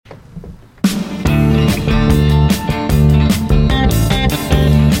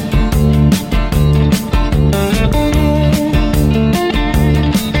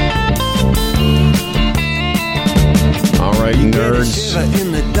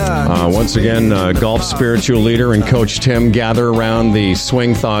Once again, golf spiritual leader and Coach Tim gather around the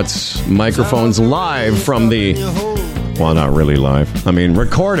Swing Thoughts microphones live from the, well, not really live, I mean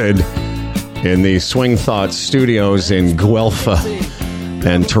recorded in the Swing Thoughts studios in Guelph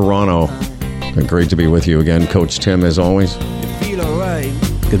and Toronto. Great to be with you again, Coach Tim, as always.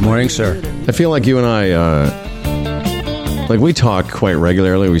 Good morning, sir. I feel like you and I, we talk quite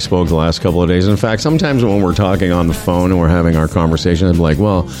regularly. We spoke the last couple of days. In fact, sometimes when we're talking on the phone and we're having our conversation, I'm like,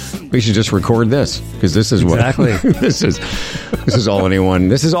 well, we should just record this because this is what exactly. this is all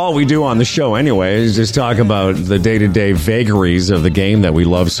we do on the show anyway, is just talk about the day-to-day vagaries of the game that we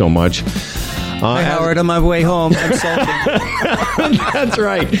love so much. Hi, Howard, on my way home. I'm salty.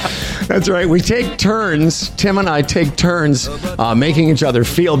 That's right. We take turns. Tim and I take turns making each other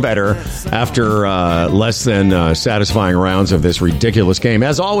feel better after less than satisfying rounds of this ridiculous game.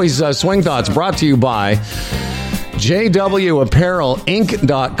 As always, Swing Thoughts brought to you by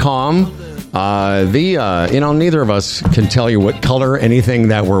JWApparelInc.com. Neither of us can tell you what color anything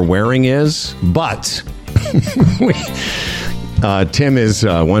that we're wearing is, but Tim is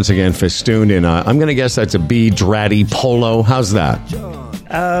once again festooned in, I'm going to guess that's a B-dratty polo. How's that?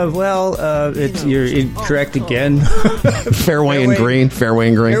 You're incorrect again. Fairway and green,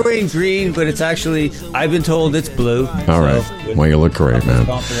 but it's actually, I've been told it's blue. All right. Well, you look great, man.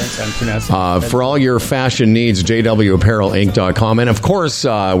 For all your fashion needs, JWApparelInc.com. And of course,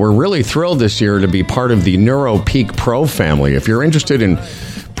 we're really thrilled this year to be part of the NeuroPeak Pro family. If you're interested in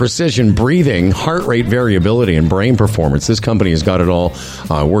precision breathing, heart rate variability, and brain performance, this company has got it all,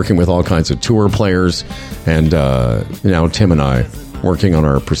 working with all kinds of tour players. And now Tim and I working on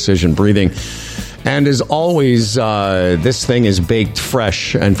our precision breathing. And as always, this thing is baked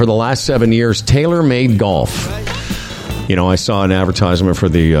fresh. And for the last 7 years, TaylorMade Golf. You know, I saw an advertisement for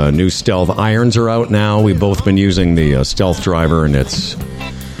the new Stealth irons are out now. We've both been using the Stealth driver, and it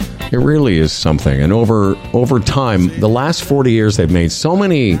really is something. And over time, the last 40 years, they've made so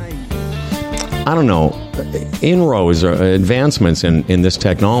many, inroads or advancements in this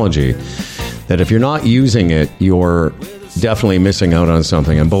technology that if you're not using it, you're definitely missing out on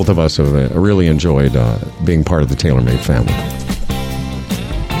something. And both of us have really enjoyed being part of the TaylorMade family.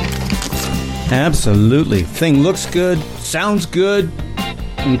 Absolutely. Thing looks good, sounds good,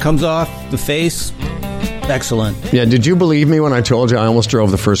 and comes off the face. Excellent. Yeah, did you believe me when I told you I almost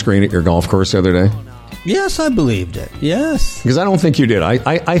drove the first green at your golf course the other day? Yes, I believed it. Yes. Because I don't think you did. I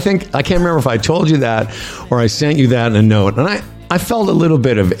think, I can't remember if I told you that or I sent you that in a note. And I felt a little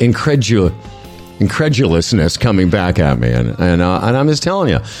bit of incredulousness coming back at me. And I'm just telling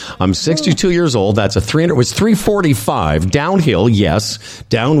you, I'm 62 years old. That's it was 345. Downhill, yes.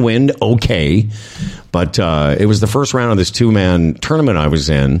 Downwind, okay. But it was the first round of this two-man tournament I was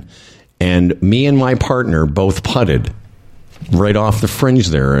in. And me and my partner both putted right off the fringe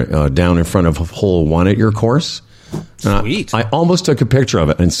there, down in front of hole 1 at your course. Sweet. I almost took a picture of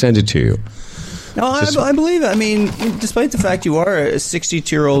it and sent it to you. No, I believe it. I mean, despite the fact you are a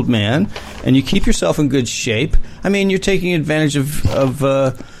 62-year-old man and you keep yourself in good shape, I mean, you're taking advantage of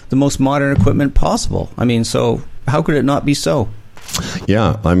the most modern equipment possible. I mean, so how could it not be so?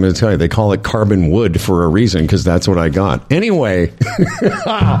 Yeah, I'm going to tell you, they call it carbon wood for a reason, because that's what I got. Anyway,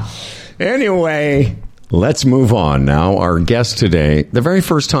 let's move on now. Our guest today, the very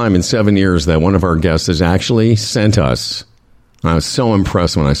first time in 7 years that one of our guests has actually sent us. I was so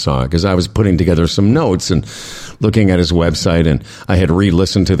impressed when I saw it, because I was putting together some notes and looking at his website, and I had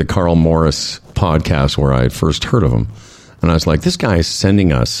re-listened to the Carl Morris podcast where I had first heard of him. And I was like, this guy is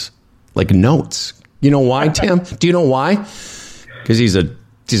sending us notes. You know why, Tim? Do you know why? Because he's a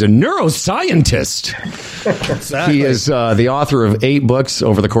neuroscientist. Exactly. He is the author of 8 books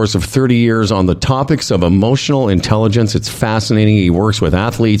over the course of 30 years on the topics of emotional intelligence. It's fascinating. He works with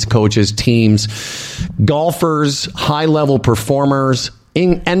athletes, coaches, teams, golfers, high-level performers.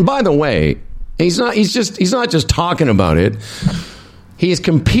 And by the way, he's not just talking about it. He has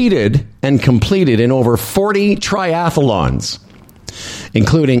competed and completed in over 40 triathlons,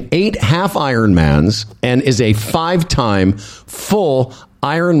 including 8 half Ironmans, and is a 5-time full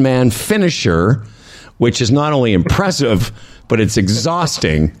Ironman finisher, which is not only impressive, but it's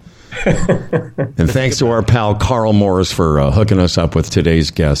exhausting. And thanks to our pal Carl Morris for hooking us up with today's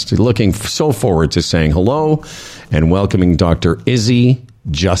guest. Looking so forward to saying hello and welcoming Dr. Izzy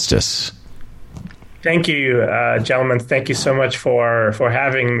Justice. Thank you, gentlemen. Thank you so much for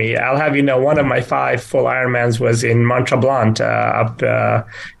having me. I'll have you know, one of my 5 full Ironmans was in Mont Tremblant, up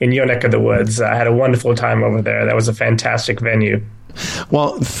in your neck of the woods. I had a wonderful time over there. That was a fantastic venue.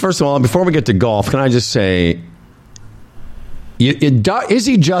 Well, first of all, before we get to golf, can I just say,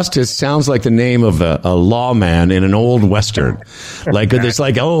 Izzy Justice sounds like the name of a lawman in an old Western. Like, it's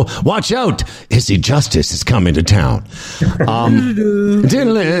like, oh, watch out, Izzy Justice is coming to town.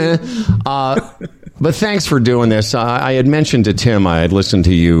 But thanks for doing this. I had mentioned to Tim, I had listened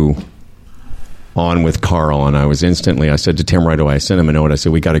to you on with Carl, and I said to Tim right away, I sent him a note. I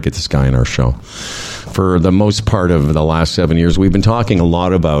said, we got to get this guy in our show. For the most part of the last 7 years, we've been talking a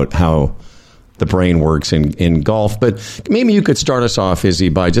lot about how the brain works in golf, but maybe you could start us off, Izzy,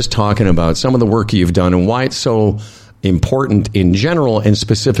 by just talking about some of the work you've done and why it's so important in general, and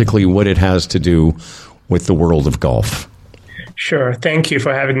specifically what it has to do with the world of golf. Sure. Thank you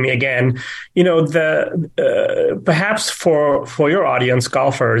for having me again. Perhaps for your audience,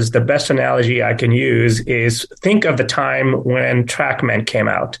 golfers, the best analogy I can use is think of the time when TrackMan came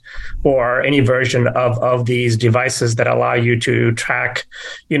out, or any version of these devices that allow you to track,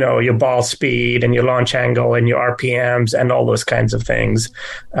 your ball speed and your launch angle and your RPMs and all those kinds of things.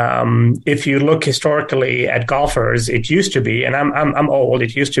 If you look historically at golfers, it used to be, and I'm old,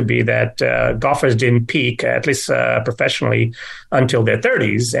 it used to be that golfers didn't peak, at least professionally, until their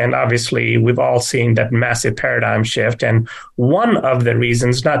 30s. And obviously, we've all seen that massive paradigm shift. And one of the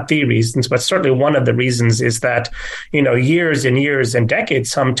reasons, not the reasons, but certainly one of the reasons is that, years and years and decades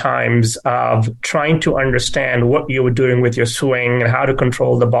sometimes of trying to understand what you were doing with your swing and how to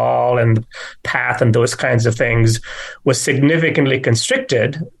control the ball and path and those kinds of things was significantly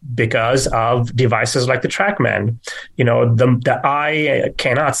constricted because of devices like the TrackMan. The eye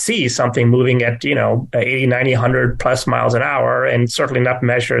cannot see something moving at, 80, 90, 100 plus miles an hour, and certainly not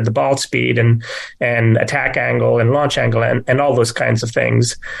measure the ball speed and attack angle and launch angle and all those kinds of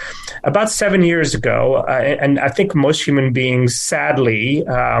things. About 7 years ago, and I think most human beings, sadly,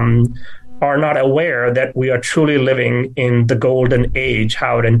 are not aware that we are truly living in the golden age,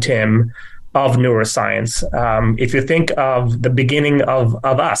 Howard and Tim, of neuroscience. If you think of the beginning of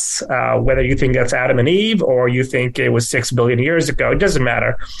us, whether you think that's Adam and Eve or you think it was 6 billion years ago, it doesn't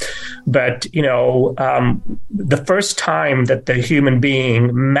matter. But, the first time that the human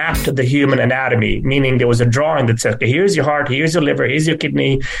being mapped the human anatomy, meaning there was a drawing that said, okay, here's your heart, here's your liver, here's your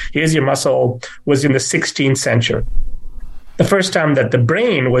kidney, here's your muscle, was in the 16th century. The first time that the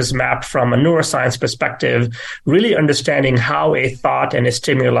brain was mapped from a neuroscience perspective, really understanding how a thought and a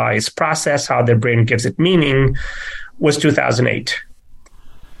stimuli is processed, how the brain gives it meaning, was 2008.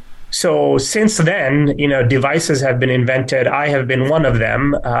 So since then, devices have been invented. I have been one of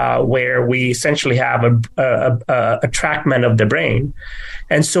them, where we essentially have a TrackMan of the brain.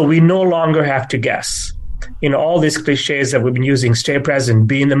 And so we no longer have to guess. All these cliches that we've been using, stay present,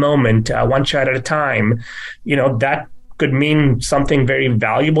 be in the moment, one shot at a time, that could mean something very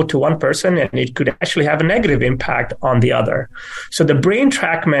valuable to one person, and it could actually have a negative impact on the other. So the brain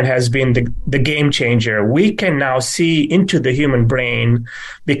TrackMan has been the game changer. We can now see into the human brain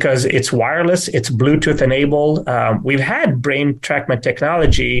because it's wireless, it's Bluetooth enabled. We've had brain TrackMan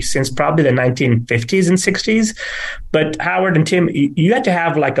technology since probably the 1950s and 60s. But Howard and Tim, you had to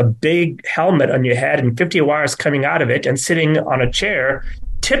have like a big helmet on your head and 50 wires coming out of it and sitting on a chair,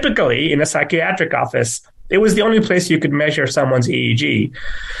 typically in a psychiatric office. It was the only place you could measure someone's EEG.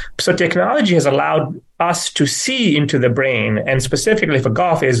 So technology has allowed us to see into the brain, and specifically for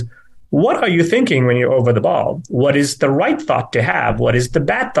golf is, what are you thinking when you're over the ball? What is the right thought to have? What is the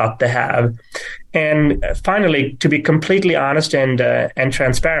bad thought to have? And finally, to be completely honest and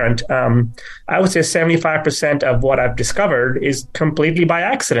transparent, I would say 75% of what I've discovered is completely by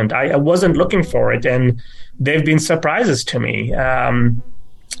accident. I wasn't looking for it, and they've been surprises to me.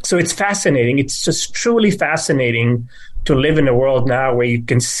 So it's fascinating. It's just truly fascinating to live in a world now where you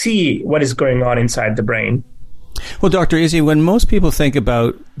can see what is going on inside the brain. Well, Dr. Izzy, when most people think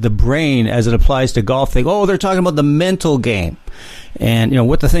about the brain as it applies to golf, they go, they're talking about the mental game and,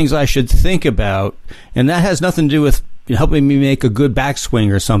 what the things I should think about. And that has nothing to do with helping me make a good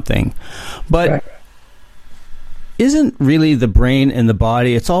backswing or something. But right. Isn't really the brain and the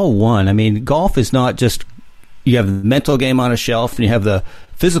body, it's all one. I mean, golf is not just you have the mental game on a shelf and you have the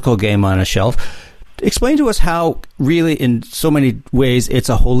physical game on a shelf. Explain to us how really in so many ways it's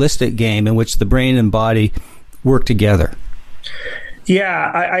a holistic game in which the brain and body work together.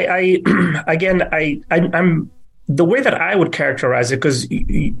 Yeah, I'm the way that I would characterize it, because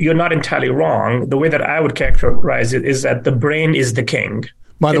you're not entirely wrong. The way that I would characterize it is that the brain is the king.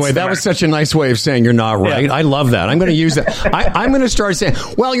 By the way, that was such a nice way of saying you're not right. Yeah. I love that. I'm going to use that. I'm going to start saying,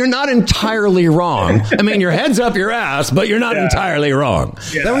 well, you're not entirely wrong. I mean, your head's up your ass, but you're not entirely wrong.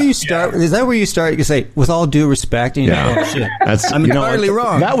 Yeah. Is that where you start? Is that where you start? You say, with all due respect, and I'm entirely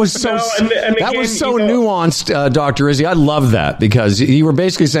wrong. That was so nuanced, Dr. Izzy. I love that because you were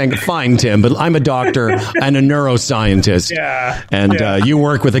basically saying, fine, Tim, but I'm a doctor and a neuroscientist. And you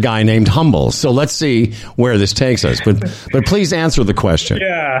work with a guy named Humble. So let's see where this takes us. But please answer the question.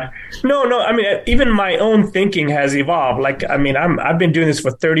 Yeah. No. I mean, even my own thinking has evolved. Like, I mean, I've been doing this for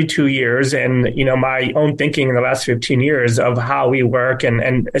 32 years, and my own thinking in the last 15 years of how we work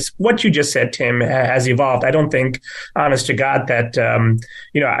and what you just said, Tim, has evolved. I don't think, honest to God, that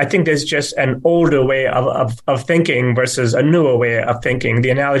I think there's just an older way of thinking versus a newer way of thinking. The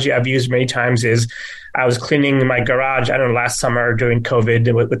analogy I've used many times is I was cleaning my garage, last summer during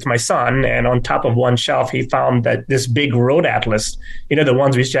COVID with my son, and on top of one shelf, he found that this big road atlas, the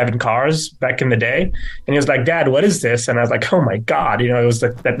ones we used to have in cars back in the day. And he was like, Dad, what is this? And I was like, oh my God, it was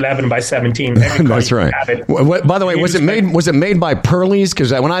that 11 by 17. That's right. By the way, was it made by Pearlie's?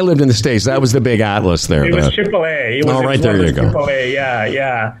 Because when I lived in the States, that was the big atlas there. It was AAA. Right there you go. AAA,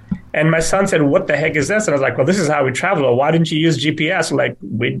 yeah. And my son said, what the heck is this? And I was like, well, this is how we travel. Well, why didn't you use GPS? Like,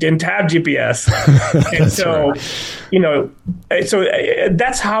 we didn't have GPS. And so, so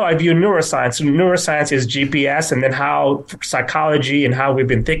that's how I view neuroscience. Neuroscience is GPS, and then how psychology and how we've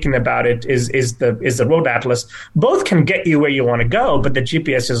been thinking about it is the road atlas. Both can get you where you want to go, but the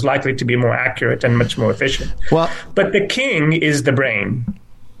GPS is likely to be more accurate and much more efficient. But the king is the brain.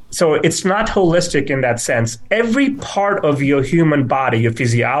 So it's not holistic in that sense. Every part of your human body, your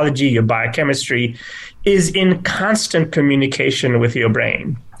physiology, your biochemistry, is in constant communication with your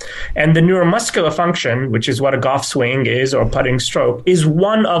brain. And the neuromuscular function, which is what a golf swing is or putting stroke, is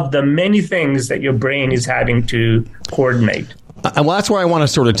one of the many things that your brain is having to coordinate. Well, that's where I want to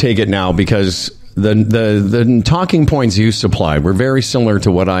sort of take it now, because the talking points you supplied were very similar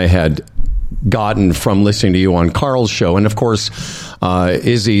to what I had gotten from listening to you on Carl's show, and of course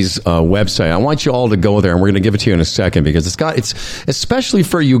Izzy's website. I want you all to go there, and we're going to give it to you in a second, because it's especially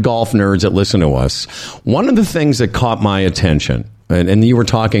for you golf nerds that listen to us. One of the things that caught my attention, and you were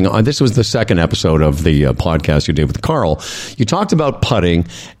talking, this was the second episode of the podcast you did with Carl. You talked about putting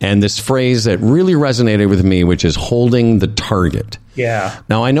and this phrase that really resonated with me, which is holding the target. Yeah.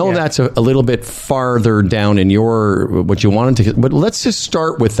 Now, I know that's a little bit farther down in what you wanted to, but let's just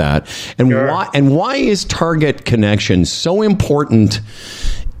start with that. And why is target connection so important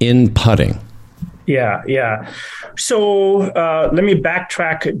in putting? Yeah. So let me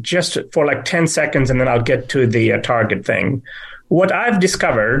backtrack just for like 10 seconds, and then I'll get to the target thing. What I've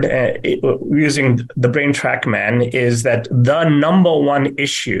discovered using the Brain TrackMan is that the number one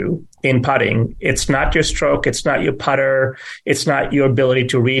issue in putting, it's not your stroke, it's not your putter, it's not your ability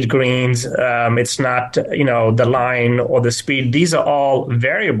to read greens, it's not the line or the speed. These are all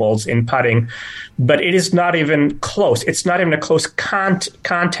variables in putting, but it is not even close. It's not even a close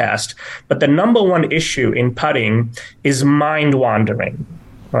contest. But the number one issue in putting is mind wandering,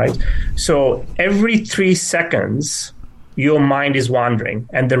 right? So every 3 seconds, your mind is wandering.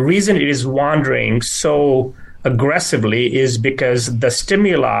 And the reason it is wandering so aggressively is because the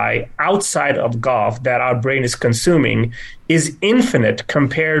stimuli outside of golf that our brain is consuming is infinite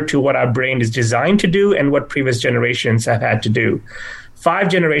compared to what our brain is designed to do and what previous generations have had to do. 5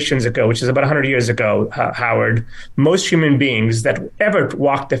 generations ago, which is about 100 years ago, Howard, most human beings that ever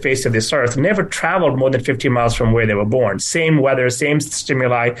walked the face of this earth never traveled more than 50 miles from where they were born. Same weather, same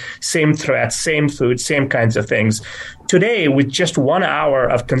stimuli, same threats, same food, same kinds of things. Today, with just 1 hour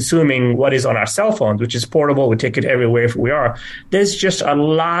of consuming what is on our cell phones, which is portable, we take it everywhere we are, there's just a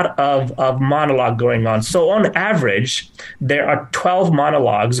lot of monologue going on. So on average, there are 12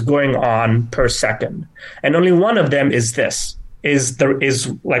 monologues going on per second. And only one of them is this. Is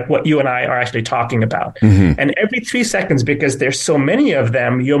like what you and I are actually talking about. Mm-hmm. And every 3 seconds, because there's so many of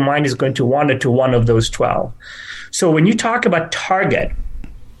them, your mind is going to wander to one of those 12. So when you talk about target,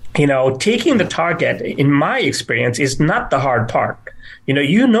 taking the target, in my experience, is not the hard part.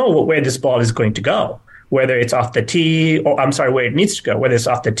 Where this ball is going to go, whether it's off the tee, where it needs to go, whether it's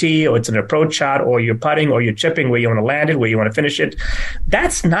off the tee or it's an approach shot or you're putting or you're chipping, where you want to land it, where you want to finish it.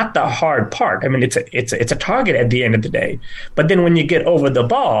 That's not the hard part. I mean, it's a target at the end of the day. But then when you get over the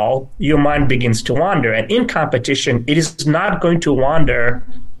ball, your mind begins to wander. And in competition, it is not going to wander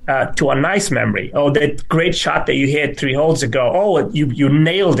to a nice memory. Oh, that great shot that you hit 3 holes ago. Oh, you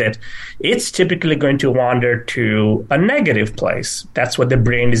nailed it. It's typically going to wander to a negative place. That's what the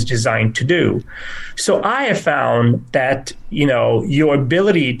brain is designed to do. So I have found that, your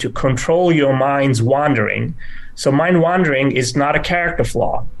ability to control your mind's wandering So mind wandering is not a character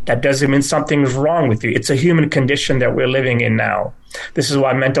flaw. That doesn't mean something's wrong with you. It's a human condition that we're living in now. This is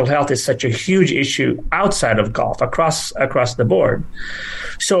why mental health is such a huge issue outside of golf, across the board.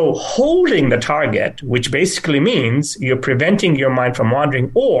 So holding the target, which basically means you're preventing your mind from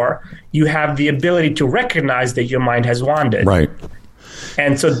wandering, or you have the ability to recognize that your mind has wandered. Right.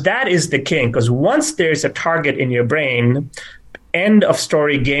 And so that is the king, because once there's a target in your brain, end of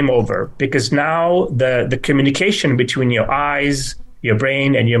story, game over, because now the communication between your eyes, your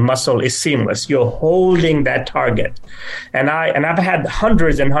brain, and your muscle is seamless. You're holding that target. And I've had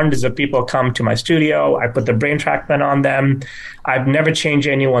hundreds and hundreds of people come to my studio. I put the brain trackman on them. I've never changed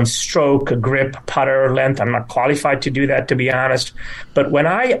anyone's stroke, grip, putter, length. I'm not qualified to do that, to be honest. But when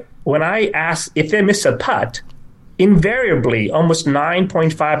I ask if they miss a putt, invariably, almost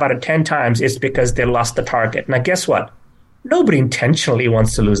 9.5 out of 10 times, it's because they lost the target. Now, guess what? Nobody intentionally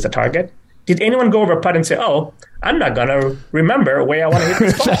wants to lose the target. Did anyone go over a putt and say, "Oh, I'm not going to remember where I want to hit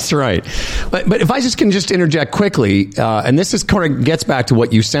this ball"? That's right. But if I can interject quickly, and this is kind of gets back to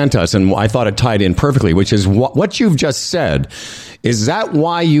what you sent us, and I thought it tied in perfectly, which is what you've just said. Is that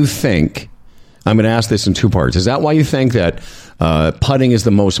why you think? I'm going to ask this in two parts. Is that why you think that putting is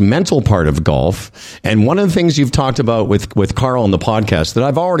the most mental part of golf? And one of the things you've talked about with Carl on the podcast that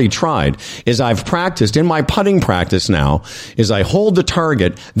I've already tried is I've practiced in my putting practice now is I hold the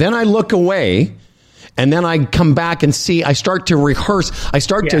target, then I look away, and then I come back and see, I start to rehearse. I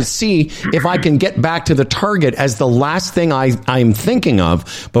start to see if I can get back to the target as the last thing I'm thinking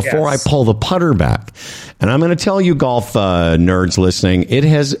of before I pull the putter back. And I'm going to tell you, golf nerds listening, it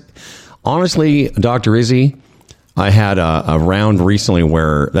has... Honestly, Dr. Izzy, I had a round recently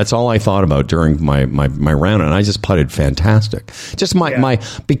where that's all I thought about during my round, and I just putted fantastic. Just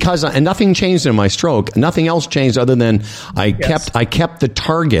and nothing changed in my stroke. Nothing else changed other than I kept the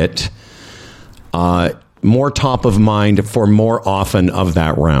target more top of mind for more often of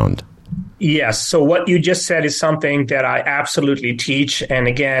that round. Yes. So what you just said is something that I absolutely teach, and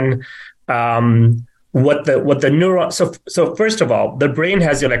again. What the neuron, so first of all, the brain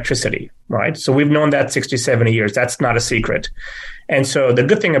has electricity, right? So we've known that 60, 70 years. That's not a secret. And so the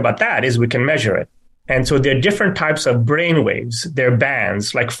good thing about that is we can measure it. And so there are different types of brain waves. There are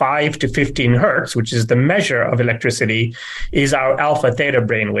bands like 5 to 15 hertz, which is the measure of electricity, is our alpha theta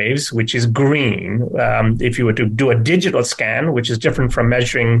brain waves, which is green. If you were to do a digital scan, which is different from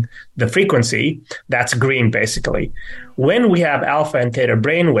measuring the frequency, that's green basically. When we have alpha and theta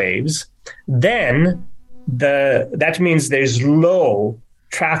brain waves, then that means there's low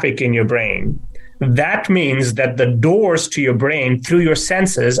traffic in your brain. That means that the doors to your brain through your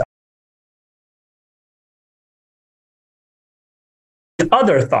senses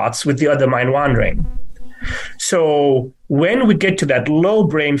other thoughts with the other mind wandering. So when we get to that low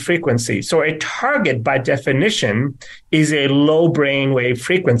brain frequency, so a target by definition is a low brain wave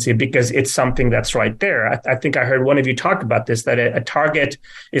frequency because it's something that's right there. I think I heard one of you talk about this, that a target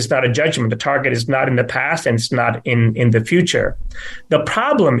is not a judgment. A target is not in the past and it's not in the future. The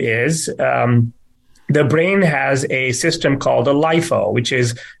problem is the brain has a system called a LIFO, which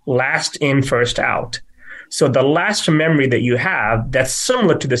is last in, first out. So the last memory that you have that's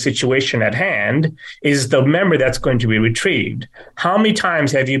similar to the situation at hand is the memory that's going to be retrieved. How many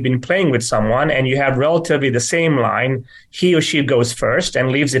times have you been playing with someone and you have relatively the same line, he or she goes first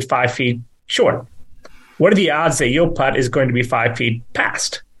and leaves it 5 feet short? What are the odds that your putt is going to be 5 feet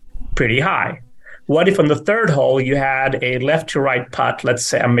past? Pretty high. What if on the third hole you had a left to right putt, let's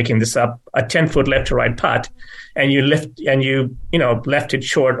say I'm making this up, a 10-foot left to right putt, and you left it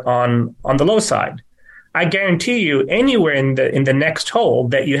short on the low side? I guarantee you anywhere in the next hole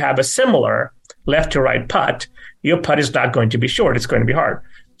that you have a similar left to right putt, your putt is not going to be short. It's going to be hard.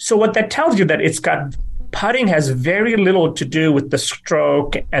 So what that tells you that putting has very little to do with the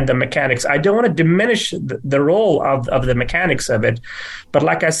stroke and the mechanics. I don't want to diminish the role of the mechanics of it. But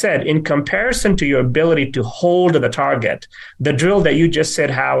like I said, in comparison to your ability to hold the target, the drill that you just said,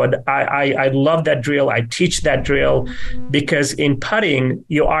 Howard, I love that drill. I teach that drill because in putting,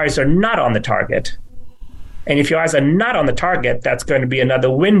 your eyes are not on the target. And if your eyes are not on the target, that's going to be another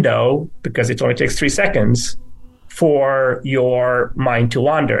window, because it only takes 3 seconds, for your mind to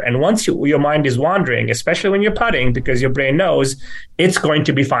wander. And once your mind is wandering, especially when you're putting, because your brain knows it's going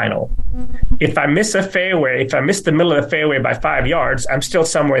to be final. If I miss a fairway, if I miss the middle of the fairway by 5 yards, I'm still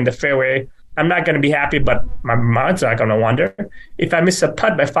somewhere in the fairway. I'm not going to be happy, but my mind's not going to wander. If I miss a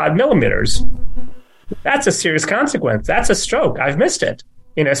putt by 5 millimeters, that's a serious consequence. That's a stroke. I've missed it,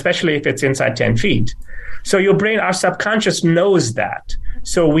 especially if it's inside 10 feet. So your brain, our subconscious knows that.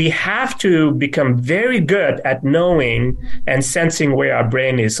 So we have to become very good at knowing and sensing where our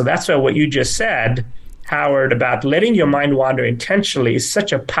brain is. So that's why what you just said Howard, about letting your mind wander intentionally is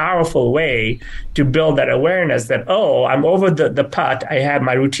such a powerful way to build that awareness that, oh, I'm over the putt.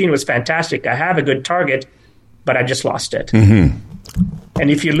 My routine was fantastic. I have a good target, but I just lost it. Mm-hmm.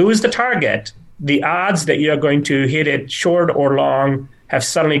 And if you lose the target, the odds that you're going to hit it short or long have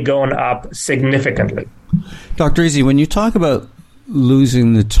suddenly gone up significantly. Dr. Easy, when you talk about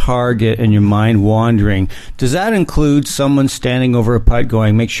losing the target and your mind wandering, does that include someone standing over a putt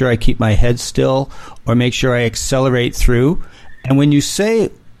going, make sure I keep my head still, or make sure I accelerate through? And when you say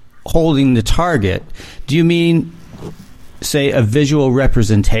holding the target, do you mean, say, a visual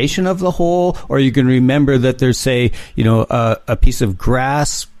representation of the hole, or you can remember that there's, say, a piece of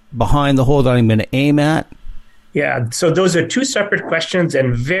grass behind the hole that I'm going to aim at? Yeah, so those are two separate questions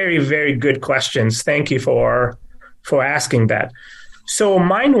and very, very good questions. Thank you for asking that. So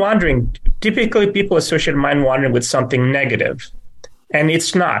mind wandering, typically people associate mind wandering with something negative, and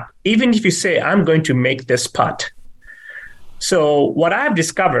it's not. Even if you say, I'm going to make this putt. So what I've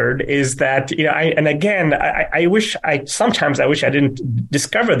discovered is that, sometimes I wish I didn't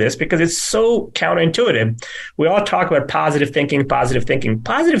discover this because it's so counterintuitive. We all talk about positive thinking. Positive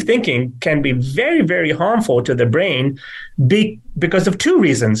thinking can be very, very harmful to the brain because of two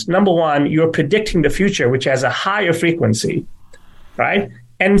reasons. Number one, you're predicting the future, which has a higher frequency, right?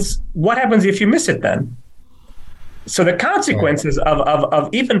 And what happens if you miss it then? So the consequences of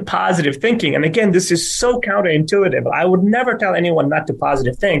even positive thinking, and again, this is so counterintuitive. I would never tell anyone not to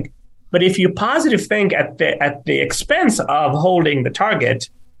positive think, but if you positive think at the expense of holding the target,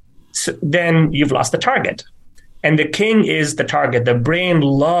 then you've lost the target. And the king is the target. The brain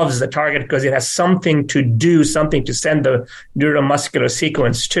loves the target because it has something to do, something to send the neuromuscular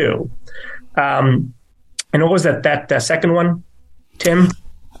sequence to. And what was that second one, Tim?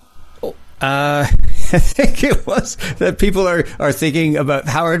 I think it was that people are thinking about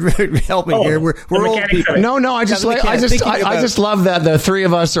Howard. Help me here. We're old people. No. I just love that the three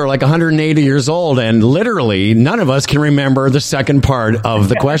of us are like 180 years old, and literally none of us can remember the second part of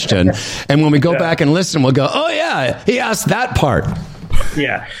the question. And when we go back and listen, we'll go, "Oh yeah, he asked that part."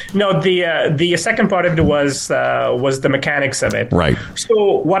 Yeah. No, the second part of it was the mechanics of it. Right.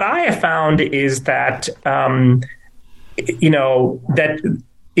 So what I have found is that that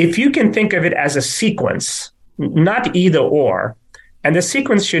if you can think of it as a sequence, not either or, and the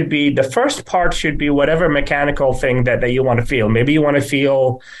sequence should be, the first part should be whatever mechanical thing that you want to feel. Maybe you want to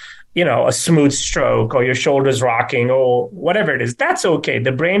feel, a smooth stroke or your shoulders rocking or whatever it is. That's okay.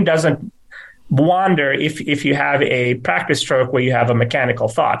 The brain doesn't wander if you have a practice stroke where you have a mechanical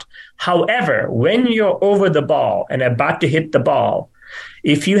thought. However, when you're over the ball and about to hit the ball,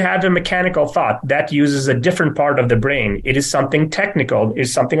 if you have a mechanical thought, that uses a different part of the brain. It is something technical, it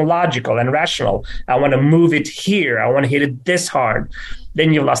is something logical and rational. I want to move it here. I want to hit it this hard.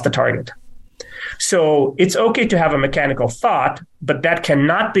 Then you've lost the target. So it's okay to have a mechanical thought, but that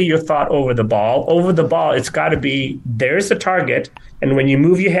cannot be your thought over the ball. Over the ball, it's got to be, there's the target. And when you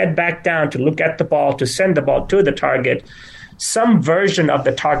move your head back down to look at the ball, to send the ball to the target, some version of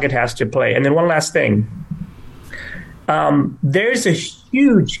the target has to play. And then one last thing. There's a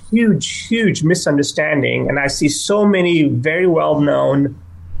huge misunderstanding, and I see so many very well-known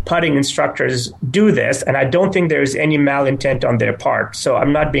putting instructors do this, and I don't think there's any malintent on their part. So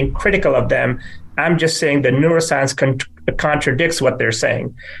I'm not being critical of them. I'm just saying the neuroscience contradicts what they're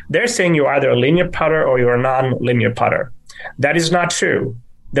saying. They're saying you're either a linear putter or you're a non-linear putter. That is not true.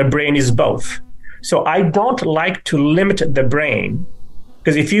 The brain is both. So I don't like to limit the brain.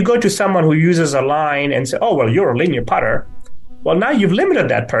 Because if you go to someone who uses a line and say, oh, well, you're a linear putter, well, now you've limited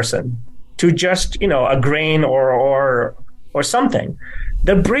that person to just, a grain or something.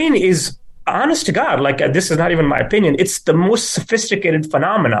 The brain is, honest to God, this is not even my opinion, it's the most sophisticated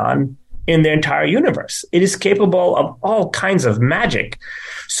phenomenon in the entire universe. It is capable of all kinds of magic.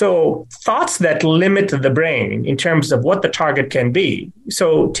 So thoughts that limit the brain in terms of what the target can be.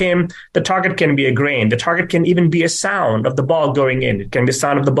 So, Tim, the target can be a grain. The target can even be a sound of the ball going in. It can be a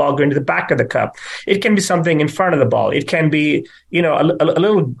sound of the ball going to the back of the cup. It can be something in front of the ball. It can be, a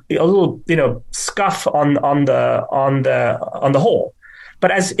little scuff on the hole. But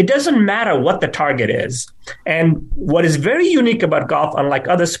as it doesn't matter what the target is. And what is very unique about golf, unlike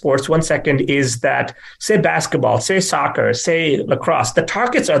other sports, one second, is that, say basketball, say soccer, say lacrosse, the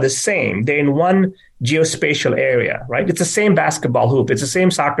targets are the same. They're in one geospatial area, right? It's the same basketball hoop. It's the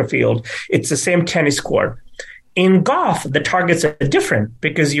same soccer field. It's the same tennis court. In golf, the targets are different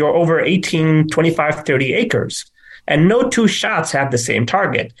because you're over 18, 25, 30 acres. And no two shots have the same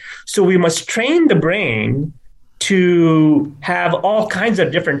target. So we must train the brain to have all kinds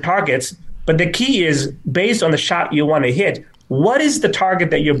of different targets. But the key is, based on the shot you want to hit, what is the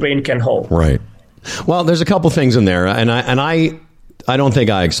target that your brain can hold? Right. Well, there's a couple things in there, and I don't think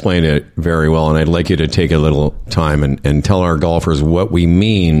I explained it very well, and I'd like you to take a little time and tell our golfers what we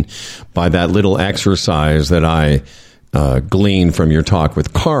mean by that little exercise that I gleaned from your talk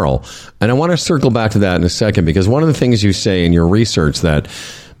with Carl. And I want to circle back to that in a second, because one of the things you say in your research that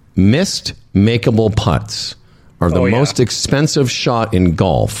missed makeable putts are the most expensive shot in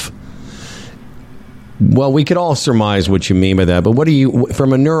golf. Well, we could all surmise what you mean by that, but what do you,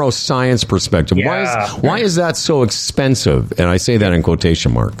 from a neuroscience perspective, why is that so expensive? And I say that in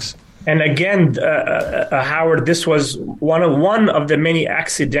quotation marks. And again, Howard, this was one of the many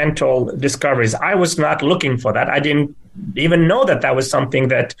accidental discoveries. I was not looking for that. I didn't even know that was something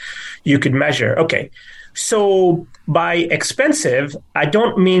that you could measure. Okay, so by expensive, I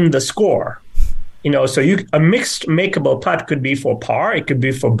don't mean the score. So a mixed makeable putt could be for par, it could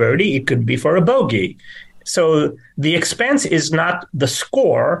be for birdie, it could be for a bogey. So the expense is not the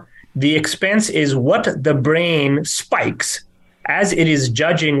score. The expense is what the brain spikes as it is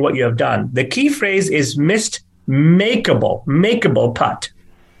judging what you have done. The key phrase is missed makeable putt,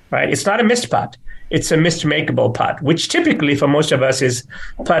 right? It's not a missed putt. It's a missed makeable putt, which typically for most of us is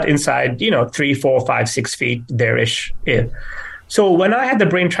putt inside, 3, 4, 5, 6 feet there-ish. So when I had the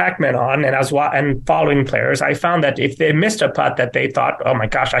Brain TrackMan on and I was following players, I found that if they missed a putt that they thought, oh my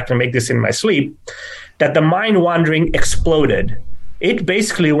gosh, I can make this in my sleep, that the mind wandering exploded. It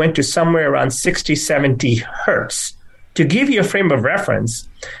basically went to somewhere around 60, 70 hertz. To give you a frame of reference,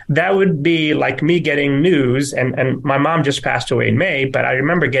 that would be like me getting news, and my mom just passed away in May, but I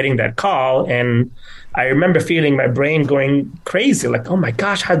remember getting that call, and I remember feeling my brain going crazy, like, oh my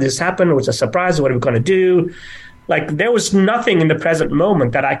gosh, how did this happen? It was a surprise. What are we going to do? Like, there was nothing in the present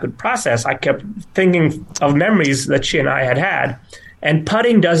moment that I could process. I kept thinking of memories that she and I had. And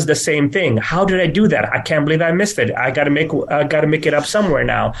putting does the same thing. How did I do that? I can't believe I missed it. I got to make it up somewhere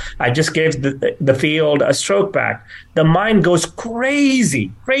now. I just gave the field a stroke back. The mind goes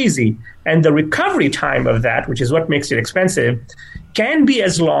crazy. And the recovery time of that, which is what makes it expensive, can be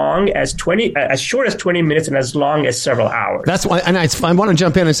as short as 20 minutes and as long as several hours. That's why, and I want to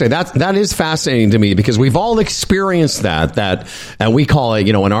jump in and say that is fascinating to me, because we've all experienced that, and we call it,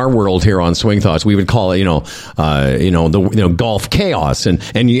 in our world here on Swing Thoughts, we would call it, the golf chaos, and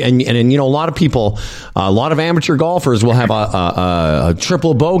a lot of people, a lot of amateur golfers will have a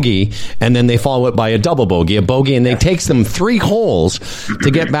triple bogey, and then they follow it by a double bogey, and it takes them 3 holes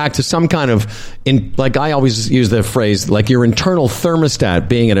to get back to some kind of, like I always use the phrase, like your internal thermostat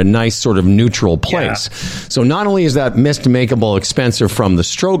being at a nice sort of neutral place. Yeah. So not only is that missed makeable expensive from the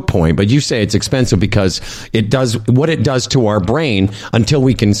stroke point, but you say it's expensive because it does what it does to our brain until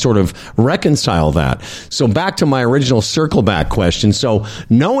we can sort of reconcile that. So back to my original circle back question. So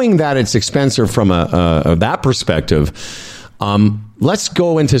knowing that it's expensive from that perspective, let's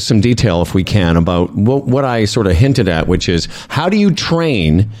go into some detail, if we can, about what I sort of hinted at, which is how do you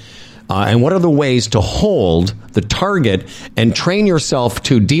train and what are the ways to hold the target and train yourself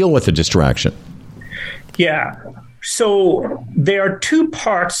to deal with the distraction? Yeah. So there are 2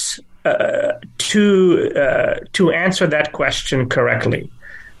 parts to answer that question correctly.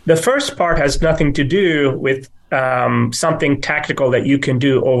 The first part has nothing to do with something tactical that you can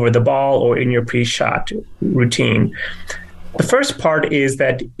do over the ball or in your pre-shot routine. The first part is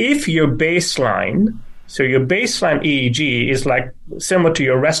that if your baseline, so your baseline EEG is like similar to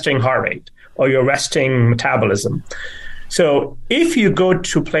your resting heart rate or your resting metabolism. So if you go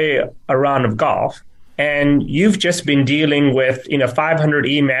to play a round of golf and you've just been dealing with 500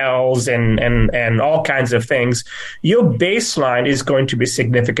 emails and all kinds of things, your baseline is going to be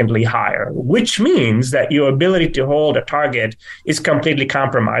significantly higher, which means that your ability to hold a target is completely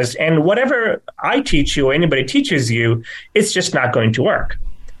compromised. And whatever I teach you or anybody teaches you, it's just not going to work,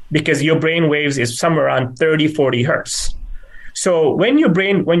 because your brain waves is somewhere around 30, 40 hertz. So when your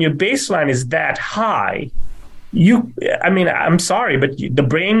baseline is that high, I'm sorry, but the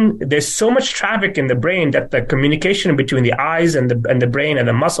brain, there's so much traffic in the brain that the communication between the eyes and the brain and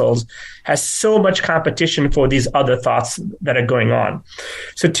the muscles has so much competition for these other thoughts that are going on.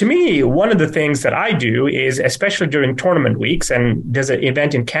 So to me, one of the things that I do is, especially during tournament weeks, and there's an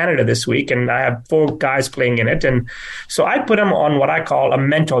event in Canada this week, and I have 4 guys playing in it. And so I put them on what I call a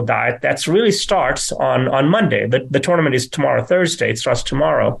mental diet that really starts on Monday. The tournament is tomorrow, Thursday. It starts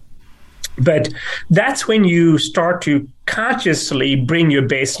tomorrow. But that's when you start to consciously bring your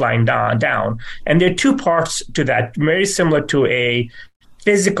baseline down. And there are 2 parts to that, very similar to a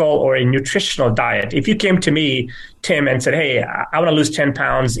physical or a nutritional diet. If you came to me, Tim, and said, hey, I want to lose 10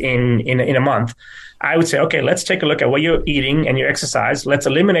 pounds in a month, I would say, okay, let's take a look at what you're eating and your exercise. Let's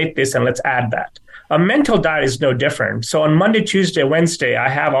eliminate this and let's add that. a mental diet is no different. So on Monday, Tuesday, Wednesday, I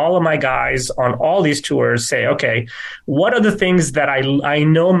have all of my guys on all these tours say, okay, what are the things that I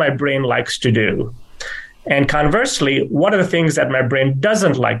know my brain likes to do? And conversely, what are the things that my brain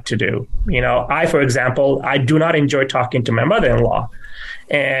doesn't like to do? For example, I do not enjoy talking to my mother-in-law.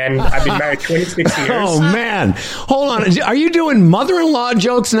 And I've been married 26 years. Oh, man. Hold on. Are you doing mother-in-law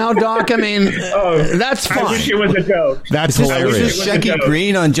jokes now, Doc? I mean, that's fine. I wish it was a joke. That's hilarious. Is this Shecky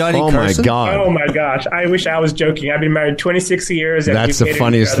Green on Johnny Carson? My God. Oh, my gosh. I wish I was joking. I've been married 26 years. And that's the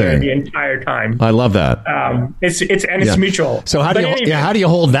funniest thing. The entire time. I love that. It's mutual. So how do you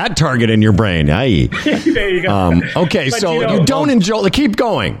hold that target in your brain? Aye. There you go. Okay, but, so you don't enjoy. Keep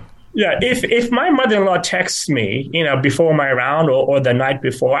going. Yeah, if my mother-in-law texts me, before my round or the night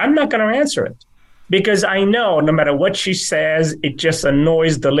before, I'm not going to answer it because I know no matter what she says, it just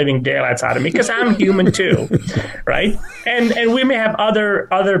annoys the living daylights out of me because I'm human too, right? And we may have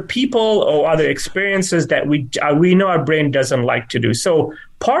other people or other experiences that we know our brain doesn't like to do. So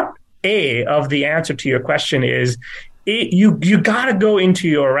part A of the answer to your question is you got to go into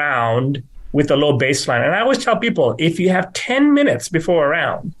your round with a low baseline. And I always tell people, if you have 10 minutes before a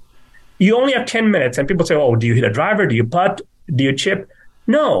round, you only have 10 minutes. And people say, oh, do you hit a driver? Do you putt? Do you chip?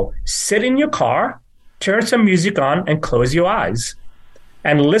 No. Sit in your car, turn some music on, and close your eyes.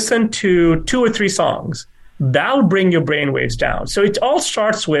 And listen to 2 or 3 songs. That'll bring your brain waves down. So it all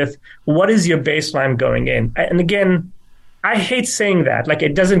starts with what is your baseline going in? And again, I hate saying that. Like,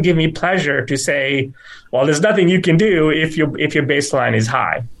 it doesn't give me pleasure to say, well, there's nothing you can do if your baseline is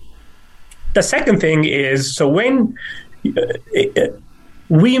high. The second thing is, so when...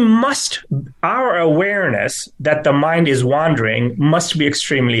 our awareness that the mind is wandering must be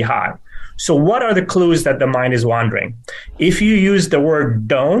extremely high. So what are the clues that the mind is wandering? If you use the word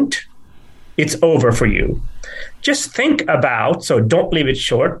don't, it's over for you. Just think about, so don't leave it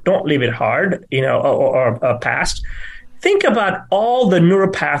short, don't leave it hard, or past. Think about all the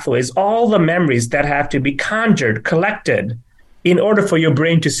neural pathways, all the memories that have to be conjured, collected, in order for your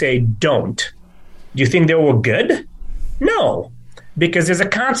brain to say don't. Do you think they were good? No. Because there's a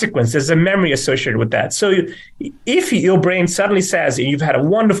consequence, there's a memory associated with that. So if your brain suddenly says you've had a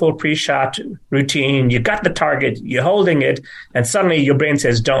wonderful pre-shot routine, you got the target, you're holding it, and suddenly your brain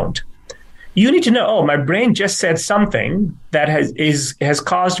says don't. You need to know, oh, my brain just said something that has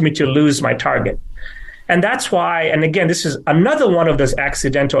caused me to lose my target. And that's why, and again, this is another one of those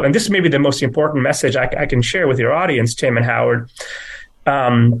accidental, and this may be the most important message I can share with your audience, Tim and Howard,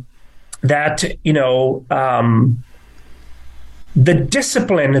 the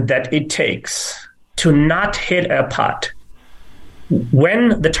discipline that it takes to not hit a putt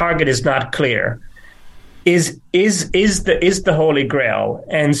when the target is not clear is the holy grail.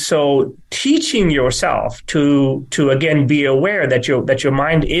 And so teaching yourself to again be aware that your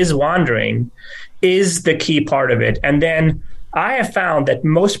mind is wandering is the key part of it. And then I have found that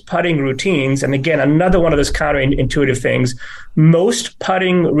most putting routines, and again, another one of those counterintuitive things, most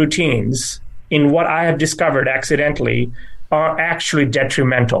putting routines, in what I have discovered accidentally, are actually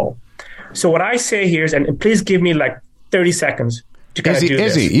detrimental. So what I say here is, and please give me like 30 seconds to kind of do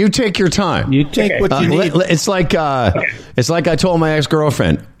this. Izzy, you take your time. You take what you need. It's like I told my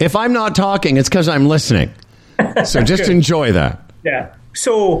ex-girlfriend, if I'm not talking, it's because I'm listening. So just enjoy that. Yeah.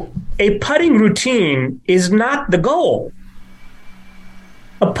 So a putting routine is not the goal.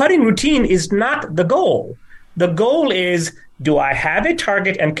 A putting routine is not the goal. The goal is, do I have a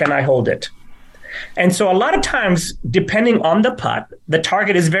target and can I hold it? And so a lot of times, depending on the putt, the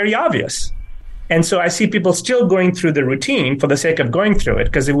target is very obvious. And so I see people still going through the routine for the sake of going through it,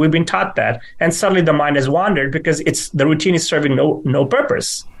 because we've been taught that. And suddenly the mind has wandered because the routine is serving no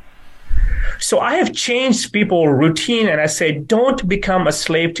purpose. So I have changed people's routine, and I say, don't become a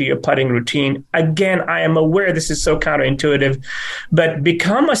slave to your putting routine. Again, I am aware this is so counterintuitive, but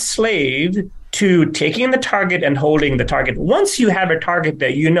become a slave to taking the target and holding the target. Once you have a target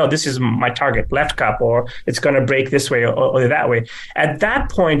that you know, this is my target, left cup, or it's going to break this way or that way, at that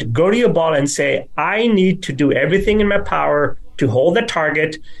point, go to your ball and say, I need to do everything in my power to hold the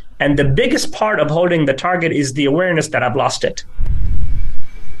target. And the biggest part of holding the target is the awareness that I've lost it.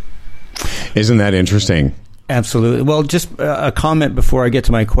 Isn't that interesting? Absolutely. Well, just a comment before I get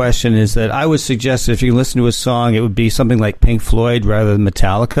to my question is that I would suggest that if you listen to a song, it would be something like Pink Floyd rather than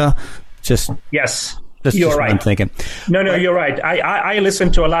Metallica. Yes, that's you're just right. What I'm thinking. No, you're right. I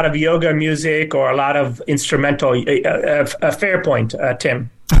listen to a lot of yoga music or a lot of instrumental. A fair point,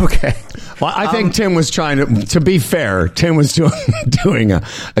 Tim. Okay. Well, I think Tim was trying to be fair. Tim was doing a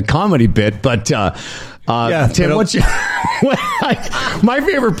comedy bit, but Tim, my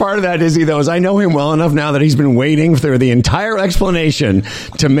favorite part of that, Izzy, though, is I know him well enough now that he's been waiting for the entire explanation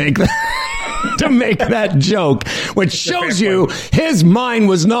to make that. to make that joke, which shows you his mind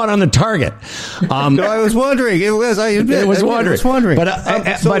was not on the target. No, I was wondering. I was wondering. But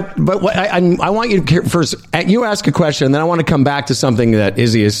I want you to first. You ask a question, and then I want to come back to something that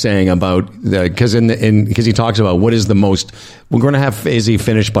Izzy is saying about because he talks about what is the most. We're going to have Izzy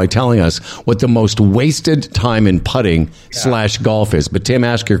finish by telling us what the most wasted time in putting / golf is. But Tim,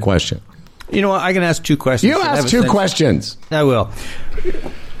 ask your question. You know what? I can ask two questions. You ask two questions. I will.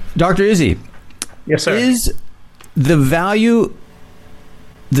 Dr. Izzy. Yes, sir. Is the value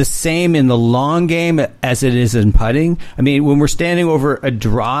the same in the long game as it is in putting? I mean, when we're standing over a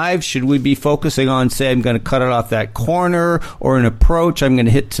drive, should we be focusing on, say, I'm going to cut it off that corner, or an approach, I'm going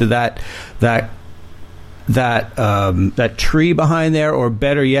to hit to that tree behind there, or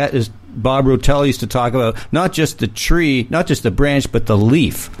better yet, as Bob Rotella used to talk about, not just the tree, not just the branch, but the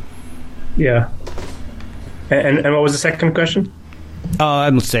leaf. Yeah. And what was the second question? Oh,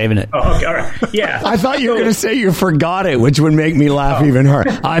 I'm saving it. Oh, okay, all right. Yeah. I thought you were going to say you forgot it, which would make me laugh even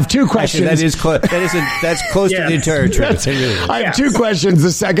harder. I have two questions. Actually, that's close to the entire truth. I have two questions,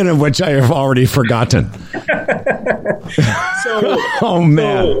 the second of which I have already forgotten. Oh,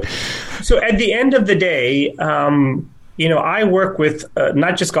 man. So at the end of the day, I work with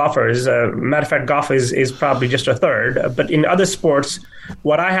not just golfers. Matter of fact, golf is probably just a third. But in other sports,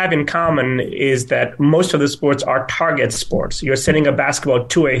 what I have in common is that most of the sports are target sports. You're sending a basketball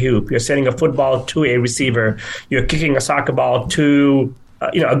to a hoop. You're sending a football to a receiver. You're kicking a soccer ball to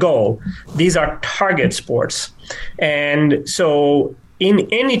a goal. These are target sports. And so in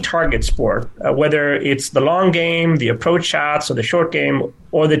any target sport, whether it's the long game, the approach shots, or the short game,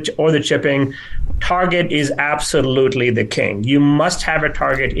 or the chipping, target is absolutely the king. You must have a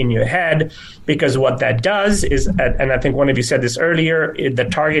target in your head, because what that does is, and I think one of you said this earlier, the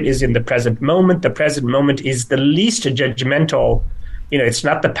target is in the present moment. The present moment is the least judgmental. It's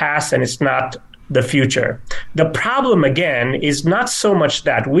not the past and it's not the future. The problem, again, is not so much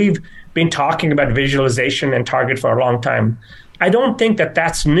that we've been talking about visualization and target for a long time. I don't think that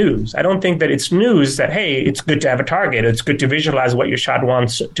that's news. I don't think that it's news that, hey, it's good to have a target. It's good to visualize what your shot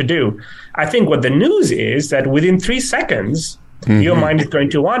wants to do. I think what the news is that within 3 seconds, your mind is going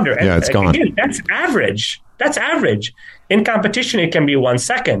to wander. And it's gone. Again, that's average. That's average. In competition, it can be 1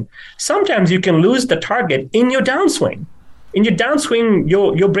 second. Sometimes you can lose the target in your downswing. In your downswing,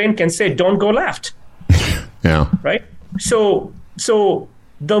 your brain can say, don't go left. Yeah. Right? So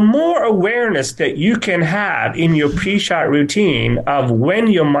the more awareness that you can have in your pre-shot routine of when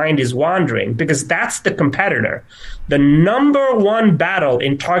your mind is wandering, because that's the competitor. The number one battle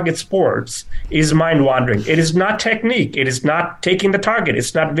in target sports is mind wandering. It is not technique. It is not taking the target.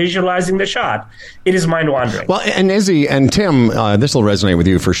 It's not visualizing the shot. It is mind wandering. Well, and Izzy and Tim, this will resonate with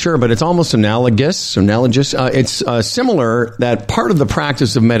you for sure, but it's almost analogous. It's similar that part of the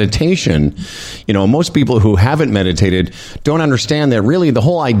practice of meditation, most people who haven't meditated don't understand that really the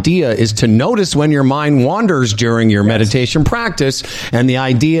whole idea is to notice when your mind wanders during your meditation practice. And the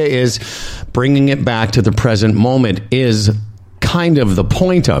idea is bringing it back to the present moment is kind of the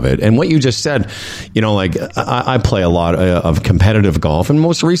point of it. And what you just said, I play a lot of competitive golf. And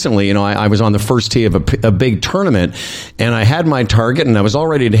most recently, I was on the first tee of a big tournament, and I had my target and I was all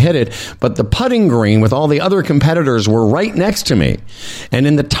ready to hit it. But the putting green with all the other competitors were right next to me. And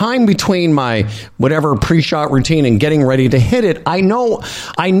in the time between my whatever pre-shot routine and getting ready to hit it, I know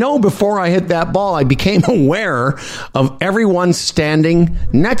before I hit that ball, I became aware of everyone standing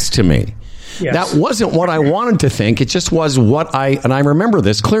next to me. Yes. That wasn't what I wanted to think. It just was and I remember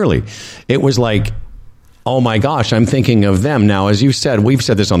this clearly. It was like, oh my gosh, I'm thinking of them. Now, as you said, we've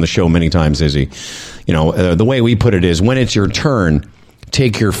said this on the show many times, Izzy. The way we put it is when it's your turn,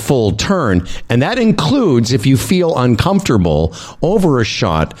 take your full turn. And that includes, if you feel uncomfortable over a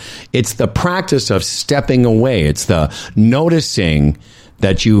shot, it's the practice of stepping away. It's the noticing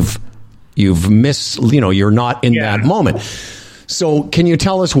that you've missed, you're not in that moment. So can you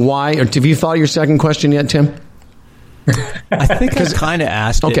tell us why, or have you thought of your second question yet, Tim? I think I kind of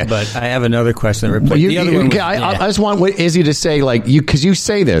asked it, but I have another question. I just want Izzy to say, because you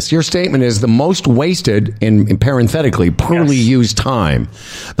say this, your statement is the most wasted, in parenthetically, poorly used time.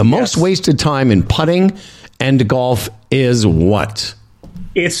 The most wasted time in putting and golf is what?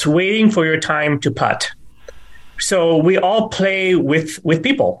 It's waiting for your time to putt. So we all play with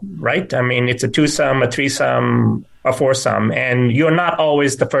people, right? I mean, it's a twosome, a threesome, a foursome, and you're not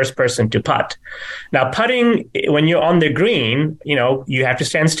always the first person to putt. Now, putting, when you're on the green, you have to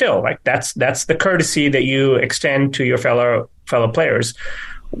stand still. Like that's the courtesy that you extend to your fellow players.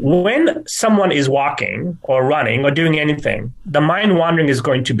 when someone is walking or running or doing anything, the mind wandering is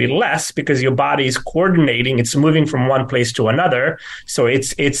going to be less because your body is coordinating. It's moving from one place to another. So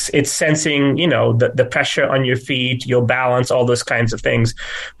it's sensing, the pressure on your feet, your balance, all those kinds of things.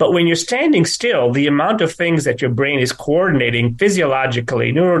 But when you're standing still, the amount of things that your brain is coordinating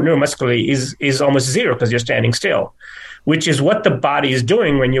physiologically, neuromuscularly is almost zero because you're standing still, which is what the body is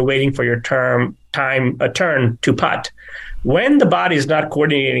doing when you're waiting for your turn to putt. When the body is not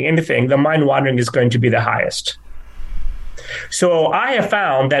coordinating anything, the mind wandering is going to be the highest. So I have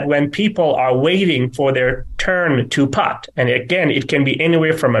found that when people are waiting for their turn to putt, and again, it can be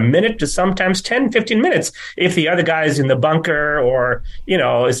anywhere from a minute to sometimes 10, 15 minutes if the other guy is in the bunker or,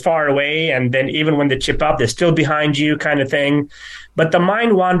 is far away. And then even when they chip up, they're still behind you kind of thing. But the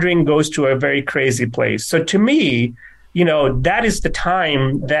mind wandering goes to a very crazy place. So to me, that is the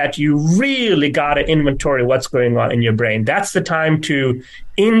time that you really got to inventory what's going on in your brain. That's the time to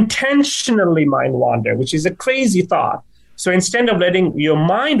intentionally mind wander, which is a crazy thought. So instead of letting your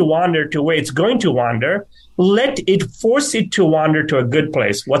mind wander to where it's going to wander, force it to wander to a good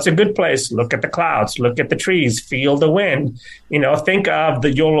place. What's a good place? Look at the clouds, look at the trees, feel the wind. Think of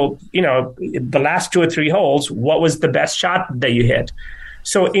the last 2 or 3 holes. What was the best shot that you hit?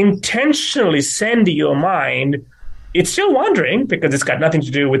 So intentionally send your mind. It's still wandering because it's got nothing to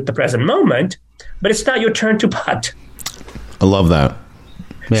do with the present moment, but it's not your turn to putt. I love that.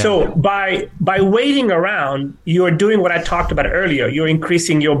 Yeah. So by waiting around, you're doing what I talked about earlier. You're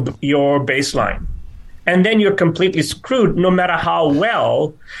increasing your baseline. And then you're completely screwed no matter how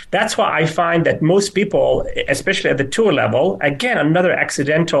well. That's why I find that most people, especially at the tour level, again, another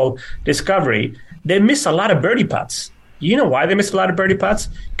accidental discovery, they miss a lot of birdie putts. You know why they miss a lot of birdie putts?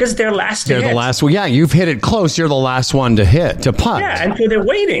 Because they're last to hit. They're the last one. Yeah, you've hit it close. You're the last one to putt. Yeah, and so they're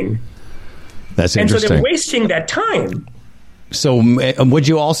waiting. That's interesting. And so they're wasting that time. So would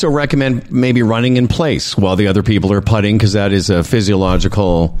you also recommend maybe running in place while the other people are putting? Because that is a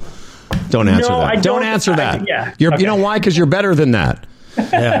physiological... Don't answer that. Don't answer that. Yeah. You know why? Because you're better than that.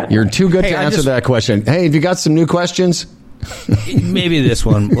 Yeah. You're too good to answer that question. Hey, have you got some new questions? Maybe this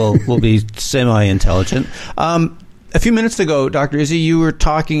one will be semi-intelligent. A few minutes ago, Dr. Izzy, you were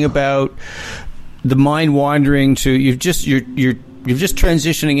talking about the mind wandering to you're just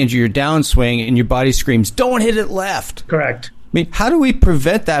transitioning into your downswing, and your body screams, "Don't hit it left." Correct. I mean, how do we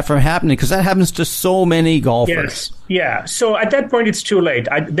prevent that from happening? Because that happens to so many golfers. Yes. Yeah. So at that point, it's too late.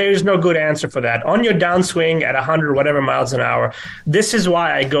 There's no good answer for that. On your downswing at 100 whatever miles an hour, this is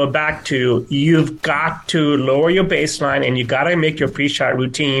why I go back to you've got to lower your baseline and you got to make your pre-shot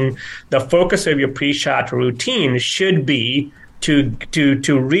routine. The focus of your pre-shot routine should be to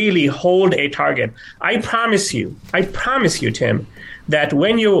really hold a target. I promise you, Tim, that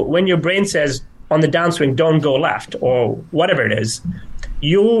when your brain says, on the downswing, don't go left, or whatever it is,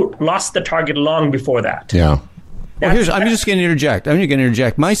 you lost the target long before that. Yeah. I'm just going to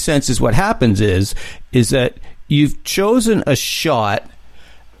interject. My sense is what happens is that you've chosen a shot,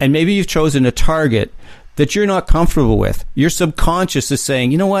 and maybe you've chosen a target that you're not comfortable with. Your subconscious is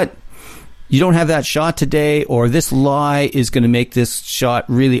saying, you know what? You don't have that shot today, or this lie is going to make this shot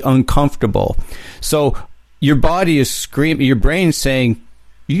really uncomfortable. So your body is screaming, your brain's saying,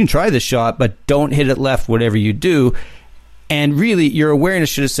 you can try this shot, but don't hit it left, whatever you do. And really, your awareness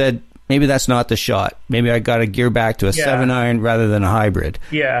should have said, maybe that's not the shot. Maybe I got to gear back to a 7-iron rather than a hybrid.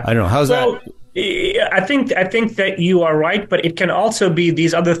 Yeah. I don't know. How's that? I think that you are right, but it can also be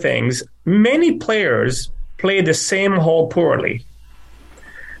these other things. Many players play the same hole poorly.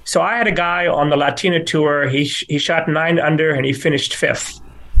 So I had a guy on the Latino tour. He shot 9 under and he finished 5th.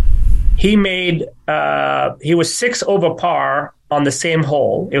 He was 6 over par on the same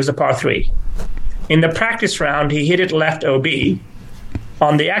hole. It was a par 3. In the practice round, he hit it left OB.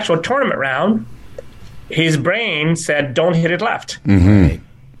 On the actual tournament round, his brain said, don't hit it left. Mm-hmm.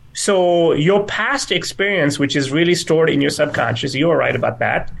 So your past experience, which is really stored in your subconscious, you were right about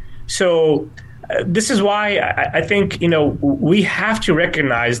that. So this is why I think, we have to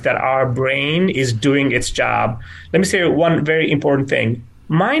recognize that our brain is doing its job. Let me say one very important thing.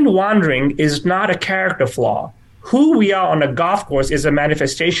 Mind wandering is not a character flaw. Who we are on a golf course is a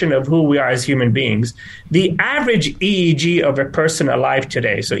manifestation of who we are as human beings. The average EEG of a person alive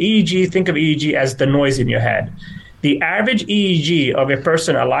today, so EEG, think of EEG as the noise in your head. The average EEG of a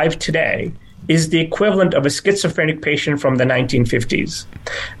person alive today is the equivalent of a schizophrenic patient from the 1950s.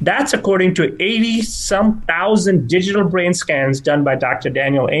 That's according to 80-some thousand digital brain scans done by Dr.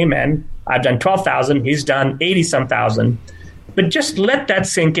 Daniel Amen. I've done 12,000. He's done 80-some thousand. But just let that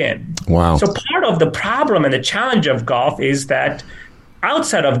sink in. Wow. So part of the problem and the challenge of golf is that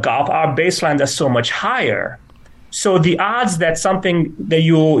outside of golf, our baselines are so much higher. So the odds that something that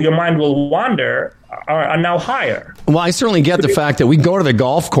your mind will wander are now higher. Well, I certainly get the fact that we go to the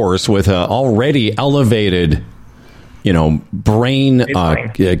golf course with already elevated, brain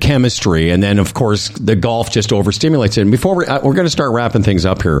chemistry, and then of course the golf just overstimulates it. And before we're going to start wrapping things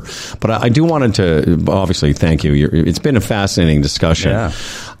up here, but I do wanted to obviously thank you. It's been a fascinating discussion. Yeah.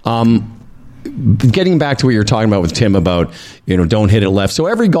 Getting back to what you're talking about with Tim about, don't hit it left. So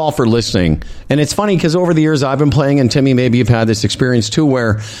every golfer listening, and it's funny because over the years I've been playing, and Timmy, maybe you've had this experience too,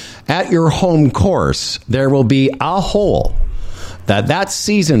 where at your home course, there will be a hole that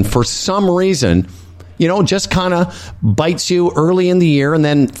season for some reason, just kind of bites you early in the year, and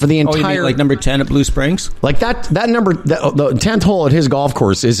then for the entire... you mean like number 10 at Blue Springs? Like that number, the 10th hole at his golf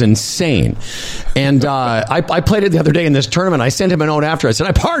course is insane. And I played it the other day in this tournament. I sent him a note after. I said,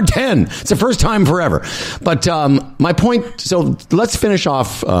 I parred 10. It's the first time forever. But my point... So let's finish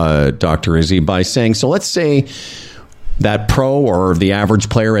off, Dr. Izzy, by saying, so let's say that pro or the average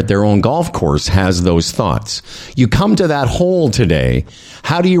player at their own golf course has those thoughts. You come to that hole today.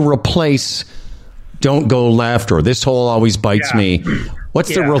 How do you replace... don't go left, or this hole always bites me?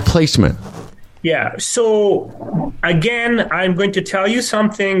 What's the replacement? Yeah. So again, I'm going to tell you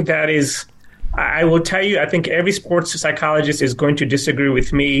something that is, I will tell you, I think every sports psychologist is going to disagree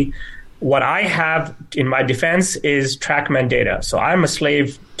with me. What I have in my defense is TrackMan data. So I'm a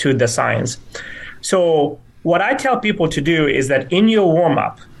slave to the science. So what I tell people to do is that in your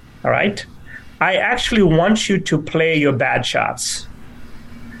warm-up, all right, I actually want you to play your bad shots.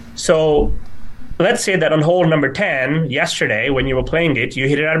 So let's say that on hole number 10 yesterday, when you were playing it, you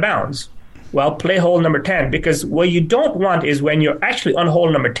hit it out of bounds. Well, play hole number 10, because what you don't want is when you're actually on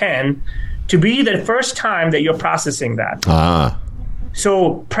hole number 10 to be the first time that you're processing that.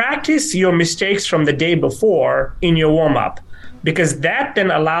 So practice your mistakes from the day before in your warm-up, because that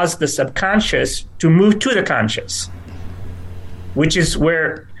then allows the subconscious to move to the conscious, which is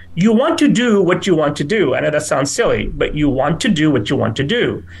where you want to do what you want to do. I know that sounds silly, but you want to do what you want to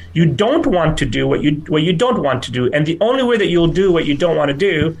do. You don't want to do what you don't want to do. And the only way that you'll do what you don't want to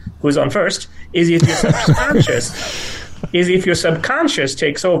do, who's on first, is if your subconscious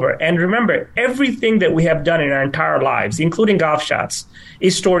takes over. And remember, everything that we have done in our entire lives, including golf shots,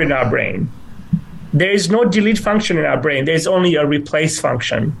 is stored in our brain. There is no delete function in our brain. There's only a replace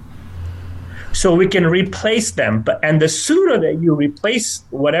function. So we can replace them. And the sooner that you replace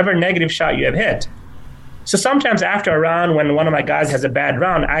whatever negative shot you have hit. So sometimes after a round, when one of my guys has a bad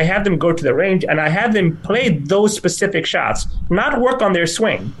round, I have them go to the range and I have them play those specific shots, not work on their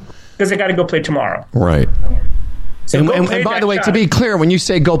swing, because they got to go play tomorrow. Right. So and by the way, to be clear, when you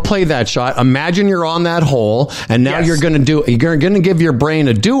say go play that shot, imagine you're on that hole and now you're going to give your brain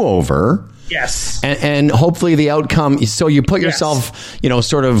a do-over. Yes. And hopefully the outcome, so you put yourself,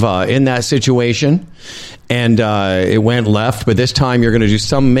 sort of in that situation, and it went left, but this time you're going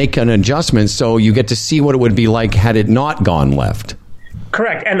to make an adjustment so you get to see what it would be like had it not gone left.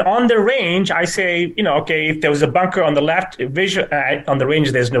 Correct. And on the range, I say, okay, if there was a bunker on the left, on the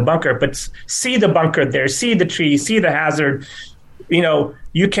range there's no bunker, but see the bunker there, see the tree, see the hazard.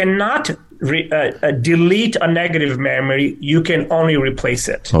 You cannot delete a negative memory. You can only replace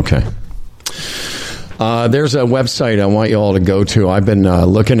it. Okay. There's a website I want you all to go to. I've been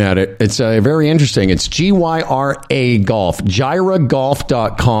looking at it. It's very interesting. It's GYRA Golf,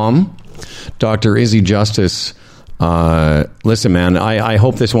 gyragolf.com. Dr. Izzy Justice. Listen, man, I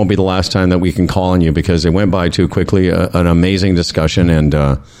hope this won't be the last time that we can call on you, because it went by too quickly. An amazing discussion, and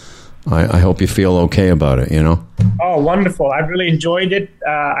I hope you feel okay about it, Oh, wonderful. I've really enjoyed it.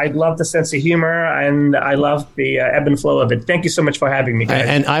 I love the sense of humor, and I love the ebb and flow of it. Thank you so much for having me, guys.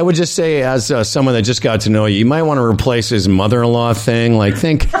 And I would just say, as someone that just got to know you, you might want to replace his mother-in-law thing. Like,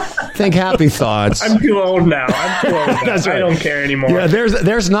 think happy thoughts. I'm too old now. That's right. I don't care anymore. Yeah,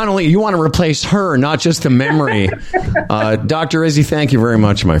 there's not only, you want to replace her, not just the memory. Dr. Izzy, thank you very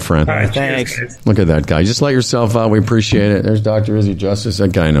much, my friend. All right, thanks. Cheers. Look at that guy. Just let yourself out. We appreciate it. There's Dr. Izzy Justice.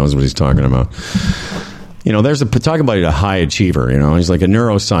 That guy knows what he's talking about. Talk about a high achiever. He's like a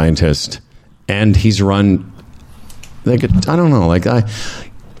neuroscientist, and he's run like I don't know. Do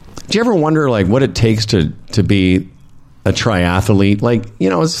you ever wonder what it takes to be a triathlete?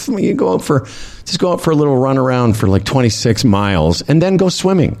 You go out for a little run around for 26 miles and then go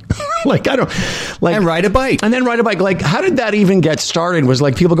swimming. And ride a bike. And then ride a bike. How did that even get started? Was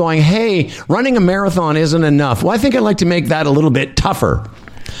people going, hey, running a marathon isn't enough. Well, I think I'd like to make that a little bit tougher.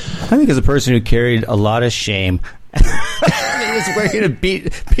 I think as a person who carried a lot of shame, it's ready to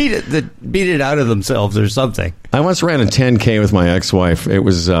beat it out of themselves or something. I once ran a 10K with my ex-wife. It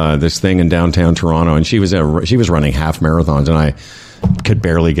was this thing in downtown Toronto, and she was running half marathons, and could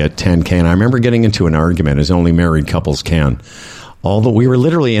barely get 10K. And I remember getting into an argument, as only married couples can. Although we were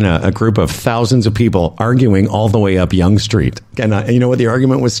literally in a group of thousands of people arguing all the way up Yonge Street. And you know what the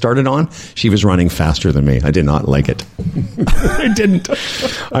argument was started on? She was running faster than me. I did not like it. I didn't.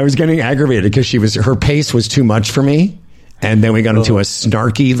 I was getting aggravated because her pace was too much for me. And then we got into a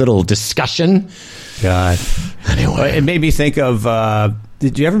snarky little discussion. God. Anyway. It made me think of...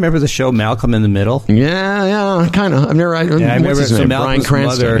 did you ever remember the show Malcolm in the Middle? Yeah, kind of. I remember his name? Bryan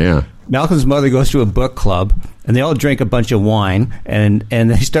Cranston. Malcolm's mother goes to a book club, and they all drink a bunch of wine, and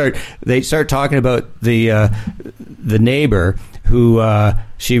they start talking about the neighbor who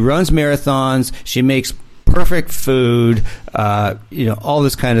she runs marathons, she makes perfect food, all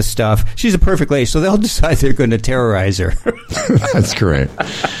this kind of stuff. She's a perfect lady, so they all decide they're going to terrorize her. That's great.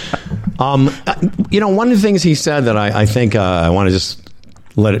 One of the things he said that I think I want to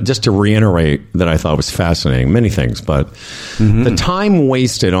just to reiterate that I thought was fascinating, many things, but the time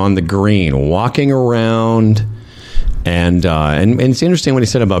wasted on the green, walking around, and it's interesting what he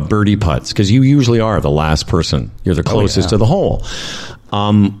said about birdie putts, because you usually are the last person. You're the closest to the hole.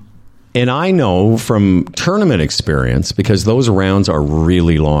 And I know from tournament experience, because those rounds are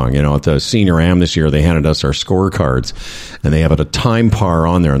really long. At the Senior Am this year, they handed us our scorecards, and they have a time par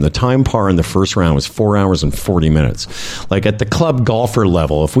on there. And the time par in the first round was 4 hours and 40 minutes. Like at the club golfer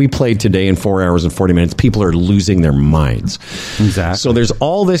level, if we played today in 4 hours and 40 minutes, people are losing their minds. Exactly. So there's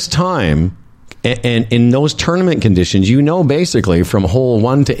all this time. And in those tournament conditions, basically from hole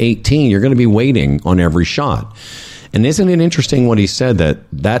 1 to 18, you're going to be waiting on every shot. And isn't it interesting what he said,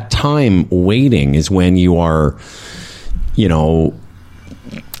 that time waiting is when you are,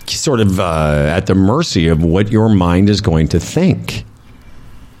 sort of at the mercy of what your mind is going to think.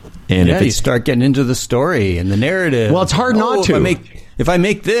 And if you start getting into the story and the narrative. Well, it's hard not to. If I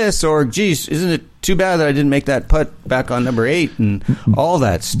make this, or geez, isn't it too bad that I didn't make that putt back on number 8 and all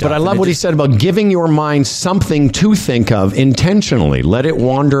that stuff. But I love what he said about giving your mind something to think of intentionally. Let it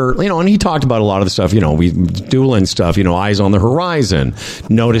wander, and he talked about a lot of the stuff, we Doolin stuff, eyes on the horizon,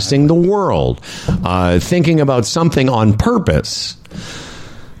 noticing the world, thinking about something on purpose.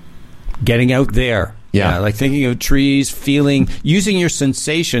 Getting out there. Yeah, like thinking of trees, using your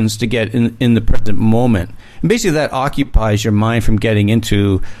sensations to get in the present moment. And basically that occupies your mind from getting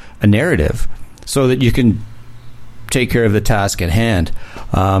into a narrative so that you can take care of the task at hand.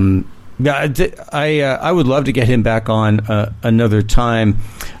 I would love to get him back on another time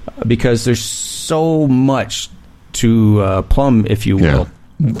because there's so much to plumb, if you will.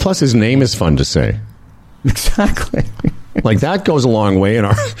 Plus his name is fun to say. Exactly. Like that goes a long way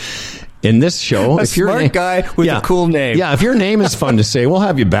in this show. A smart guy with a cool name. Yeah, if your name is fun to say, we'll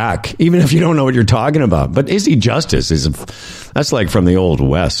have you back, even if you don't know what you're talking about. But Izzy Justice that's like from the old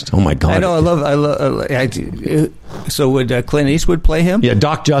West. Oh my God! I know. I love. So would Clint Eastwood play him? Yeah,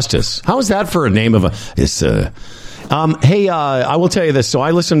 Doc Justice. How is that for a name of a? Hey, I will tell you this. So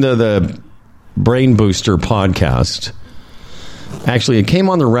I listened to the Brain Booster podcast. Actually, it came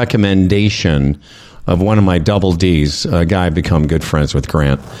on the recommendation of one of my double Ds, a guy I've become good friends with,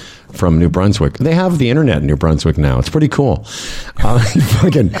 Grant, from New Brunswick. They have the internet in New Brunswick now. It's pretty cool.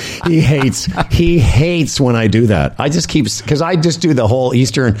 He hates when I do that. Because I just do the whole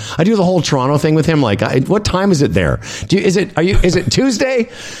I do the whole Toronto thing with him. Like, what time is it there? Is it Tuesday?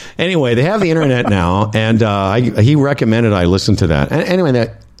 Anyway, they have the internet now, and he recommended I listen to that. And anyway,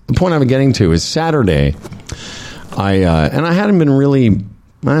 the point I'm getting to is Saturday. I haven't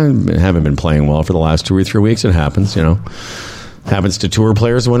been playing well for the last 2 or 3 weeks. It happens, Happens to tour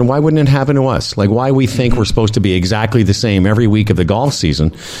players. Why wouldn't it happen to us? Like, why we think we're supposed to be exactly the same every week of the golf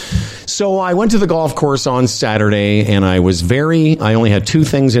season. So I went to the golf course on Saturday, and I only had 2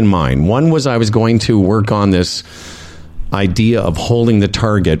 things in mind. One was I was going to work on this idea of holding the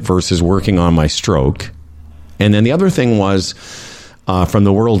target versus working on my stroke. And then the other thing was, from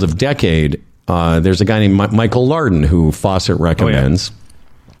the world of Decade, there's a guy named Michael Larden who Fawcett recommends. Oh, yeah.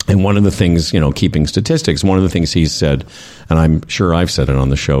 And one of the things, keeping statistics, one of the things he's said, and I'm sure I've said it on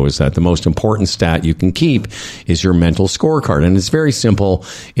the show, is that the most important stat you can keep is your mental scorecard. And it's very simple.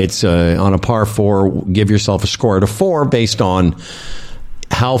 It's on a par 4, give yourself a score out of 4 based on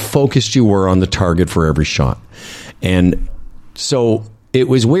how focused you were on the target for every shot. And so it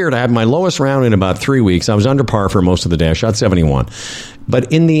was weird. I had my lowest round in about 3 weeks. I was under par for most of the day. I shot 71.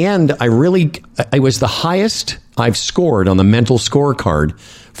 But in the end, I was the highest I've scored on the mental scorecard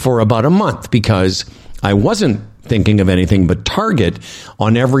for about a month because I wasn't thinking of anything but target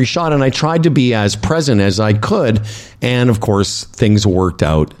on every shot. And I tried to be as present as I could. And of course, things worked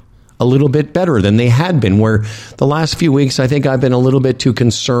out a little bit better than they had been, where the last few weeks, I think I've been a little bit too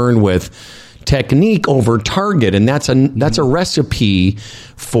concerned with technique over target, and that's a recipe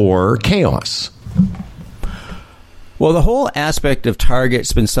for chaos. Well, the whole aspect of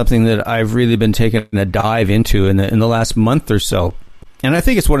target's been something that I've really been taking a dive into in the last month or so. And I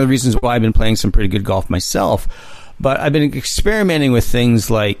think it's one of the reasons why I've been playing some pretty good golf myself. But I've been experimenting with things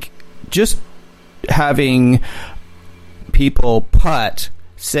like just having people putt,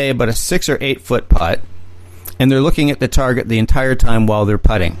 say about a 6 or 8 foot putt, and they're looking at the target the entire time while they're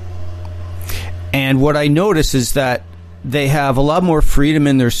putting. And what I notice is that they have a lot more freedom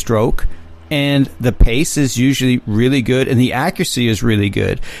in their stroke, and the pace is usually really good, and the accuracy is really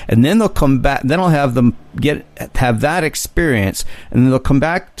good. And then they'll come back. Then I'll have them have that experience, and then they'll come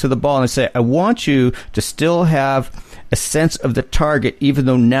back to the ball and say, "I want you to still have a sense of the target, even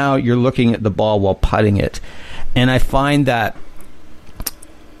though now you're looking at the ball while putting it." And I find that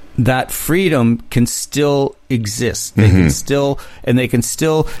freedom can still exist. They can still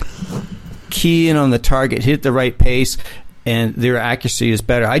key in on the target, hit the right pace, and their accuracy is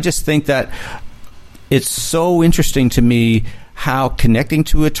better. I just think that it's so interesting to me how connecting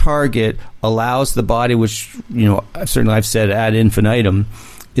to a target allows the body, which, certainly I've said ad infinitum,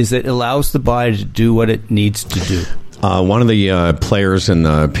 is that it allows the body to do what it needs to do. One of the players in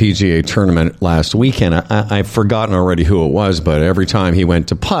the PGA tournament last weekend, I've forgotten already who it was, but every time he went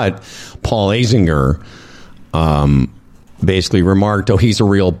to putt, Paul Azinger basically remarked, he's a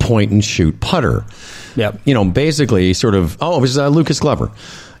real point-and-shoot putter. Yep. Basically sort of, it was Lucas Glover.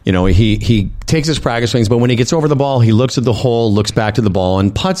 He takes his practice swings, but when he gets over the ball, he looks at the hole, looks back to the ball,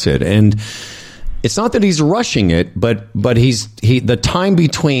 and putts it. And it's not that he's rushing it, but the time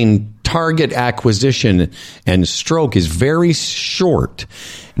between target acquisition and stroke is very short.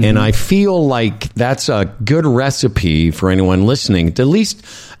 Mm-hmm. And I feel like that's a good recipe for anyone listening to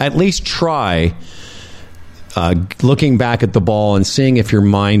at least try looking back at the ball and seeing if your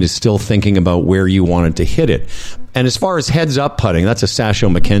mind is still thinking about where you wanted to hit it. And as far as heads-up putting, that's a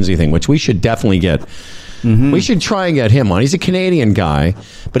Sasho McKenzie thing, which we should definitely get. Mm-hmm. We should try and get him on. He's a Canadian guy,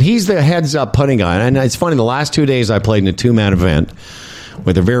 but he's the heads-up putting guy. And it's funny, the last 2 days I played in a 2-man event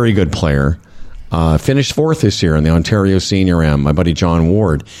with a very good player. Finished 4th this year in the Ontario Senior Am, my buddy John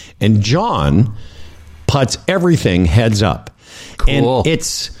Ward. And John putts everything heads up. Cool.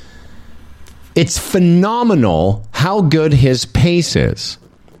 And it's phenomenal how good his pace is.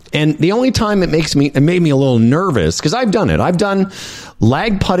 And the only time it made me a little nervous, because I've done it. I've done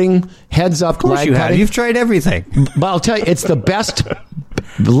lag putting, heads up, of course lag you putting. have. You've tried everything. But I'll tell you, it's the best.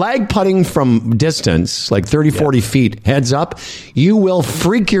 Lag putting from distance, like 30, 40 feet, heads up, you will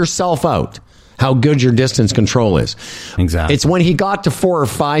freak yourself out how good your distance control is. Exactly. It's when he got to 4 or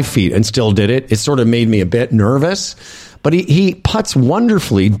 5 feet and still did it, it sort of made me a bit nervous. But he putts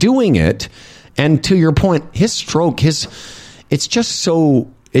wonderfully doing it. And to your point, his stroke, it's just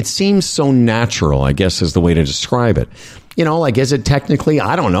so, it seems so natural, I guess is the way to describe it. Is it technically?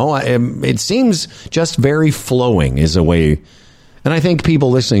 I don't know. It seems just very flowing is a way. And I think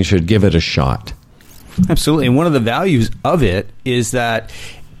people listening should give it a shot. Absolutely. And one of the values of it is that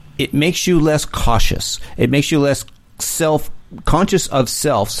it makes you less cautious. It makes you less self-conscious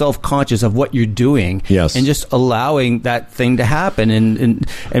of what you're doing. Yes. And just allowing that thing to happen.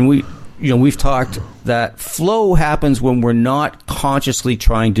 And we've talked that flow happens when we're not consciously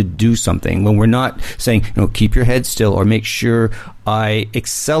trying to do something, when we're not saying, keep your head still or make sure I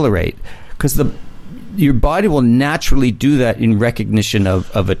accelerate. Because your body will naturally do that in recognition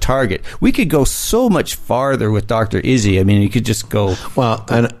of a target. We could go so much farther with Dr. Izzy. I mean, you could just go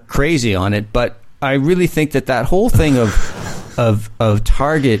crazy on it. But I really think that whole thing of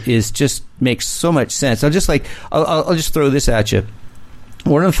target makes so much sense. I'll just throw this at you.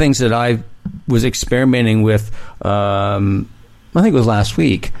 One of the things that I was experimenting with, I think it was last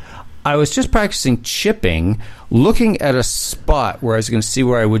week, I was just practicing chipping, looking at a spot where I was going to see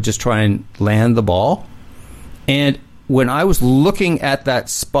where I would just try and land the ball. And when I was looking at that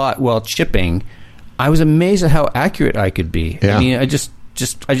spot while chipping, I was amazed at how accurate I could be. Yeah. I mean, I just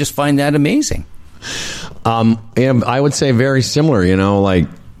find that amazing. And I would say very similar, because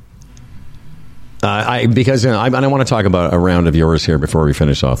I want to talk about a round of yours here before we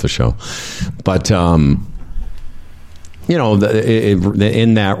finish off the show. But,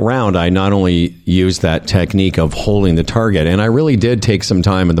 in that round, I not only used that technique of holding the target, and I really did take some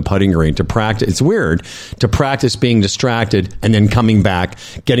time in the putting green to practice. It's weird to practice being distracted and then coming back,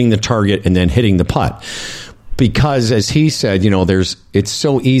 getting the target, and then hitting the putt. Because, as he said, it's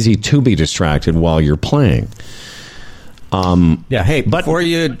so easy to be distracted while you're playing. Before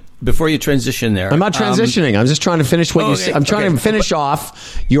you before you transition there. I'm not transitioning. I'm just trying to finish what you said. I'm trying to finish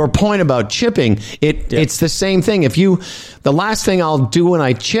off your point about chipping. It's the same thing. The last thing I'll do when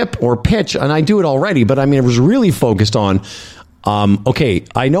I chip or pitch, and I do it already, but I mean, I was really focused on, okay,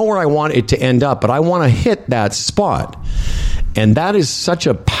 I know where I want it to end up, but I want to hit that spot. And that is such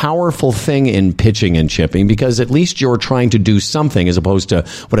a powerful thing in pitching and chipping, because at least you're trying to do something, as opposed to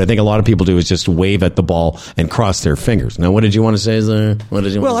what I think a lot of people do is just wave at the ball and cross their fingers. Now, what did you want to say there?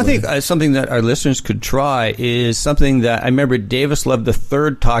 I think something that our listeners could try is something that I remember Davis Love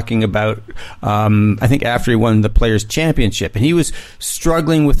III talking about, I think after he won the Players' Championship. And he was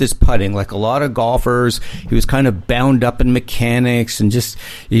struggling with his putting, like a lot of golfers. He was kind of bound up in mechanics and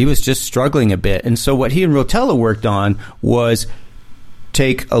he was just struggling a bit. And so what he and Rotella worked on was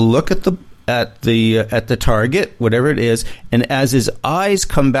take a look at the target, whatever it is, and as his eyes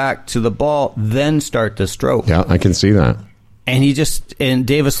come back to the ball, then start the stroke. Yeah, I can see that. And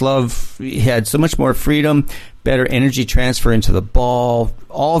Davis Love, he had so much more freedom, better energy transfer into the ball,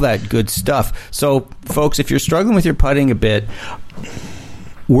 all that good stuff. So, folks, if you're struggling with your putting a bit,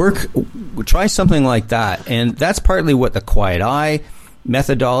 try something like that. And that's partly what the quiet eye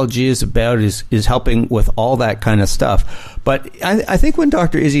methodology is about, is helping with all that kind of stuff. But I think when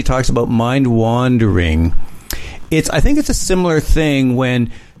Dr. Izzy talks about mind wandering, I think it's a similar thing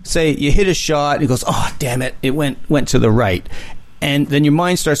when, say, you hit a shot and it goes, oh, damn it, it went to the right. And then your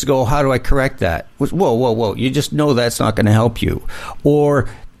mind starts to go, how do I correct that? Whoa. You just know that's not going to help you. Or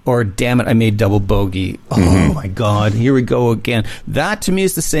damn it, I made double bogey. Oh, my God, here we go again. That, to me,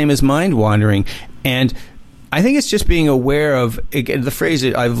 is the same as mind wandering. And I think it's just being aware of, again, the phrase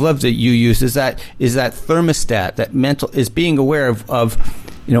that I've loved that you use is that thermostat, that mental, is being aware of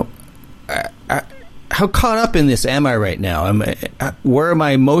how caught up in this am I right now? Where are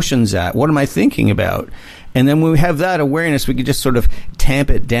my emotions at? What am I thinking about? And then when we have that awareness, we can just sort of tamp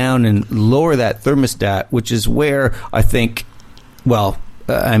it down and lower that thermostat, which is where I think,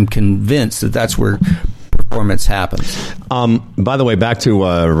 I'm convinced that's where performance happens. By the way, back to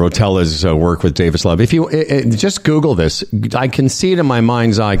Rotella's work with Davis Love. If you just Google this, I can see it in my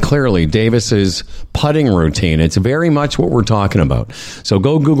mind's eye clearly. Davis's putting routine. It's very much what we're talking about. So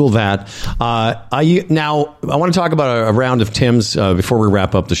go Google that. Now, I want to talk about a round of Tim's before we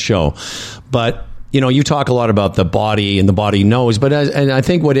wrap up the show. But you talk a lot about the body, and the body knows. But and I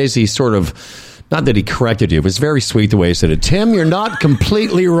think what is he sort of. Not that he corrected you. It was very sweet the way he said it. Tim, you're not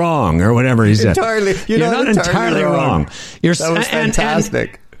completely wrong, or whatever he said. You're not entirely wrong. That was fantastic.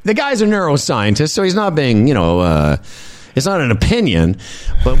 And the guy's a neuroscientist, so he's not being, it's not an opinion.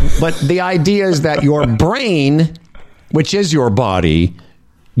 But the idea is that your brain, which is your body,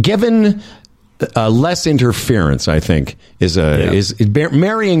 given less interference, I think, is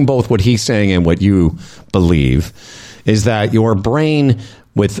marrying both what he's saying and what you believe, is that your brain,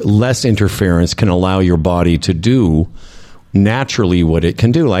 with less interference, can allow your body to do naturally what it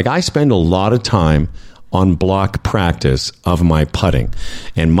can do. Like, I spend a lot of time on block practice of my putting.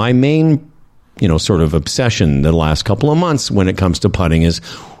 And my main, sort of obsession the last couple of months when it comes to putting is,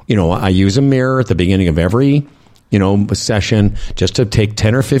 I use a mirror at the beginning of every, session, just to take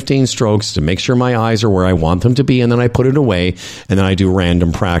 10 or 15 strokes to make sure my eyes are where I want them to be. And then I put it away, and then I do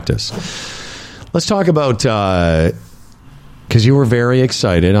random practice. Let's talk about, because you were very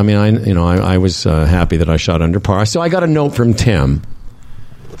excited. I mean, I was happy that I shot under par. So I got a note from Tim,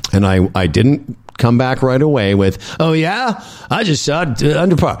 and I didn't come back right away with, oh yeah, I just shot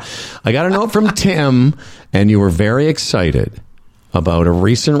under par. I got a note from Tim, and you were very excited about a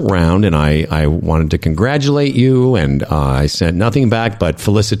recent round, and I wanted to congratulate you, and I sent nothing back but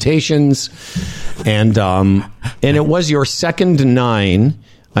felicitations, and it was your second 9.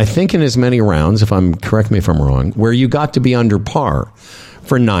 I think in as many rounds, correct me if I'm wrong, where you got to be under par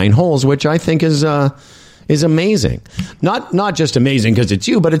for 9 holes, which I think is amazing. Not just amazing because it's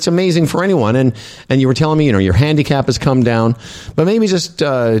you, but it's amazing for anyone. And you were telling me, your handicap has come down, but maybe just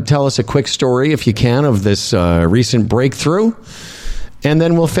tell us a quick story, if you can, of this recent breakthrough, and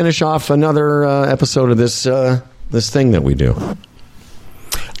then we'll finish off another episode of this thing that we do.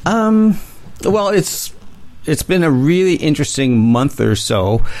 Well, it's been a really interesting month or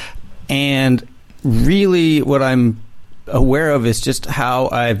so, and really what I'm aware of is just how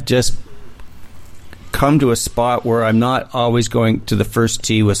I've just come to a spot where I'm not always going to the first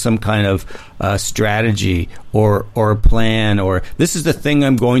tee with some kind of strategy or a plan, or this is the thing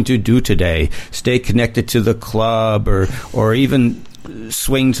I'm going to do today, stay connected to the club, or even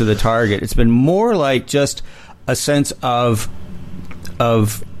swing to the target. It's been more like just a sense of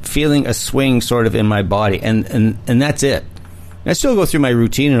feeling a swing sort of in my body, and that's it. I still go through my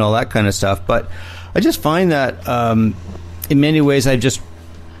routine and all that kind of stuff, but I just find that in many ways I've just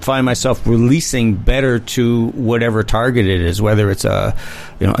find myself releasing better to whatever target it is, whether it's a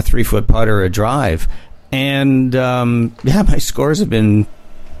 3-foot putt or a drive. And my scores have been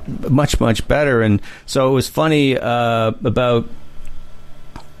much, much better. And so it was funny, about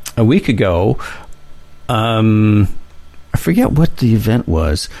a week ago, I forget what the event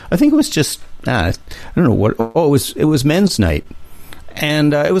was. I think it was just, I don't know what. Oh, it was men's night.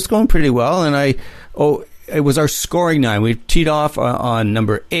 And it was going pretty well. And it was our scoring 9. We teed off on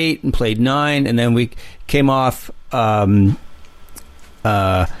number 8 and played 9. And then we came off the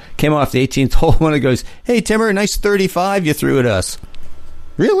 18th hole when it goes, "Hey, Timmer, nice 35 you threw at us."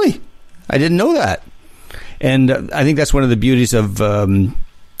 Really? I didn't know that. And I think that's one of the beauties of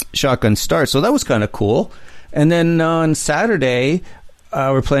shotgun start. So that was kind of cool. And then on Saturday,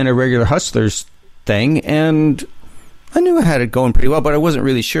 we're playing a regular Hustlers thing, and I knew I had it going pretty well, but I wasn't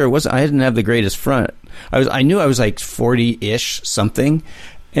really sure. I didn't have the greatest front. I knew I was like 40-ish something,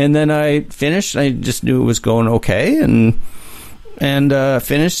 and then I finished. I just knew it was going okay, and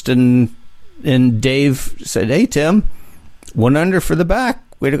finished. And Dave said, "Hey, Tim, 1 under for the back.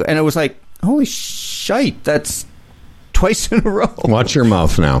 Way to go!" And it was like, holy shite, that's twice in a row. Watch your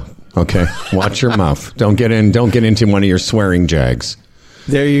mouth now. Okay, watch your mouth. Don't get into one of your swearing jags.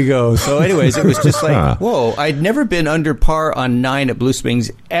 There you go. So anyways, it was just like, whoa, I'd never been under par on 9 at Blue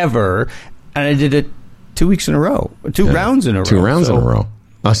Springs ever, and I did it 2 weeks in a row. 2 rounds in a row. 2 rounds in a row.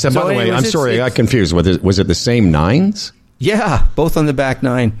 By the way, I'm sorry, I got confused. Was it the same 9s? Yeah, both on the back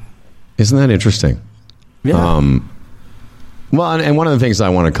 9. Isn't that interesting? Yeah. Well, and one of the things I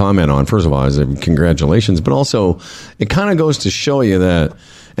want to comment on, first of all, is congratulations, but also it kind of goes to show you that,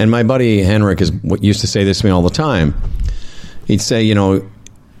 and my buddy Henrik used to say this to me all the time. He'd say,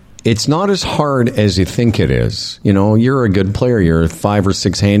 it's not as hard as you think it is. You're a good player. You're a 5 or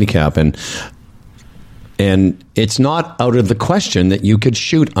 6 handicap, and it's not out of the question that you could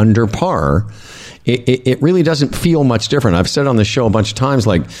shoot under par. It really doesn't feel much different. I've said on the show a bunch of times,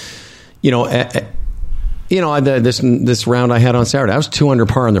 like, this round I had on Saturday, I was 2 under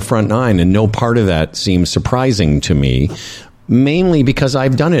par on the front 9, and no part of that seems surprising to me. Mainly because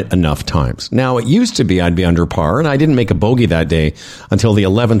I've done it enough times. Now, it used to be I'd be under par, and I didn't make a bogey that day until the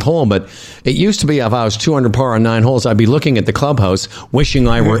 11th hole, but it used to be if I was 2 under par on 9 holes, I'd be looking at the clubhouse wishing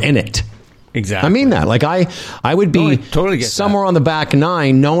I were in it. Exactly. I mean that. Like, I would be totally somewhere on the back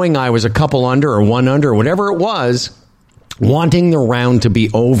 9, knowing I was a couple under or 1 under, or whatever it was, wanting the round to be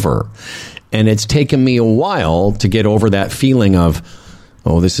over. And it's taken me a while to get over that feeling of,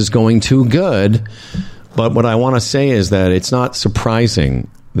 oh, this is going too good. But what I want to say is that it's not surprising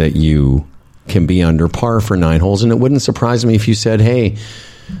that you can be under par for 9 holes. And it wouldn't surprise me if you said, "Hey,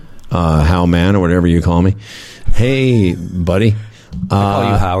 how man," or whatever you call me. "Hey, buddy." I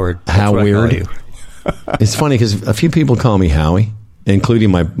call you Howard. How weird. It's funny because a few people call me Howie, including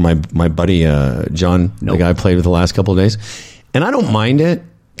my buddy John, the guy I played with the last couple of days. And I don't mind it.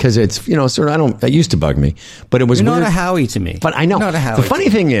 Because it's, it used to bug me, but it was You're weird. not a Howie to me. But I know. You're not a Howie. The funny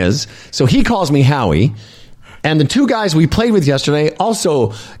thing is, so he calls me Howie, and the 2 guys we played with yesterday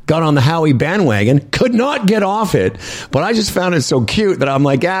also got on the Howie bandwagon, could not get off it, but I just found it so cute that I'm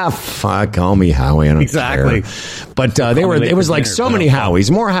like, fuck, call me Howie. I don't care. But it was like so many Howies,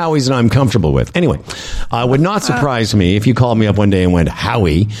 more Howies than I'm comfortable with. Anyway, would not surprise me if you called me up one day and went,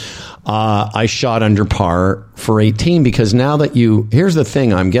 "Howie, I shot under par for 18 because now that here's the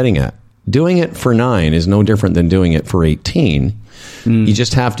thing I'm getting at. Doing it for 9 is no different than doing it for 18. You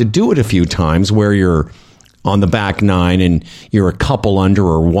just have to do it a few times where you're on the back 9 and you're a couple under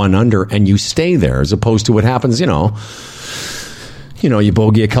or 1 under and you stay there, as opposed to what happens, you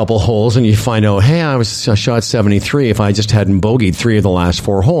bogey a couple holes and you find out, hey, I shot 73. If I just hadn't bogeyed 3 of the last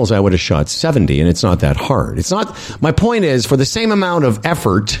 4 holes, I would have shot 70, and it's not that hard. It's not. My point is, for the same amount of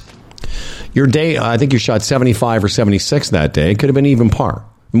effort, your day, I think you shot 75 or 76 that day. It could have been even par.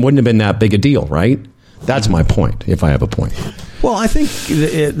 It wouldn't have been that big a deal, right? That's my point, if I have a point. Well, I think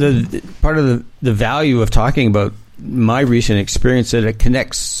the part of the value of talking about my recent experience that it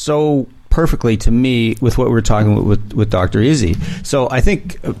connects so perfectly to me with what we're talking with Dr. Izzy. So I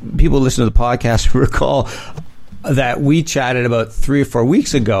think people listen to the podcast recall that we chatted about 3 or 4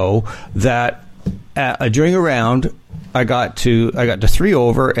 weeks ago that during a round I got to 3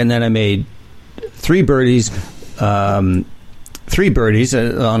 over, and then I made 3 birdies on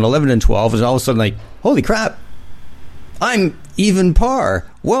 11 and 12, and all of a sudden, like, holy crap, I'm even par.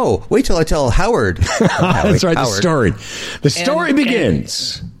 Whoa, wait till I tell Howard. That's right, Howard. The story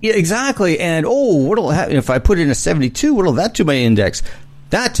begins. Yeah, exactly. And, what'll happen if I put in a 72? What'll that do my index?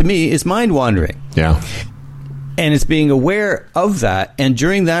 That, to me, is mind wandering. Yeah. And it's being aware of that. And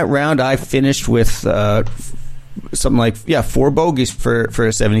during that round, I finished with something like 4 bogeys for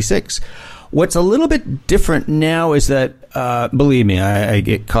a 76. What's a little bit different now is that, believe me, I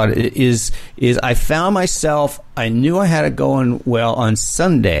get caught, is I found myself, I knew I had it going well on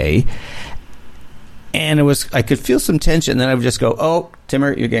Sunday, and I could feel some tension, and then I would just go, oh,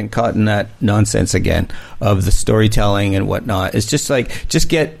 Timmer, you're getting caught in that nonsense again of the storytelling and whatnot. It's just like, just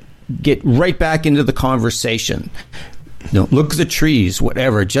get right back into the conversation. Look at the trees,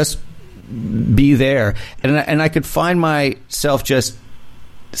 whatever, just be there. And I could find myself just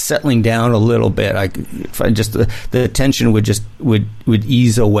settling down a little bit. I find just the tension would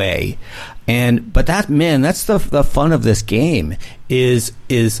ease away. But that's the fun of this game is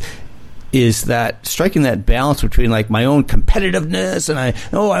that striking that balance between like my own competitiveness and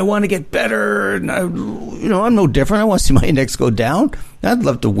I want to get better, and I'm no different. I want to see my index go down. I'd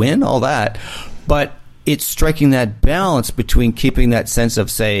love to win, all that, but it's striking that balance between keeping that sense of,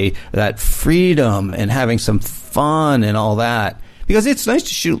 say, that freedom and having some fun and all that. Because it's nice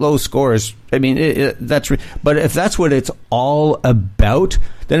to shoot low scores. I mean, but if that's what it's all about,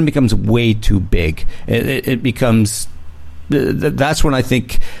 then it becomes way too big. It becomes. That's when I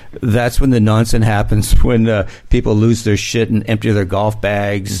think that's when the nonsense happens, when people lose their shit and empty their golf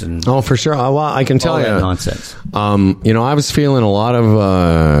bags. And for sure. Well, I can tell you nonsense. I was feeling a lot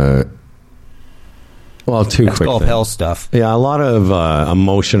of. Quick golf thing. Hell stuff. Yeah, a lot of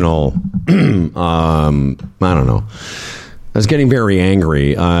emotional. I don't know. I was getting very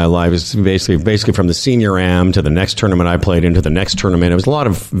angry. I was basically from the senior am to the next tournament I played into the next tournament. It was a lot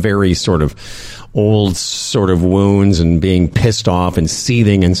of very sort of old sort of wounds and being pissed off and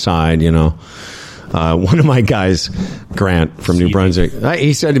seething inside, One of my guys, Grant from New Brunswick,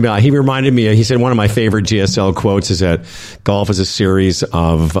 he said to me, he reminded me, he said one of my favorite GSL quotes is that golf is a series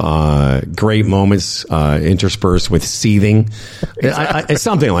of great moments interspersed with seething. It's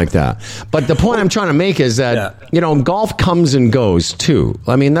something like that. But the point I'm trying to make is that, golf comes and goes too.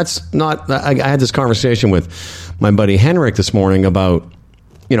 I mean, that's not, I had this conversation with my buddy Henrik this morning about,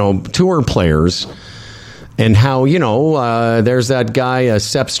 tour players. And how, there's that guy,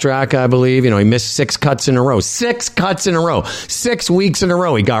 Sepp Straka, I believe, he missed 6 cuts in a row. 6 cuts in a row. 6 weeks in a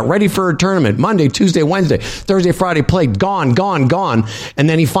row. He got ready for a tournament. Monday, Tuesday, Wednesday, Thursday, Friday, played, gone. And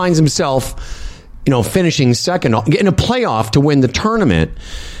then he finds himself, finishing second, getting a playoff to win the tournament.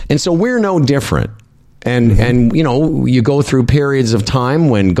 And so we're no different. And you go through periods of time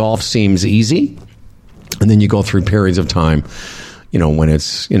when golf seems easy. And then you go through periods of time, when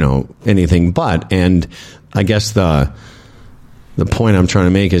it's, anything but. And I guess the point I'm trying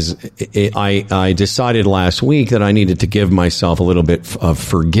to make is I decided last week that I needed to give myself a little bit of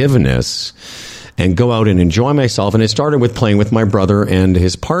forgiveness and go out and enjoy myself. And it started with playing with my brother and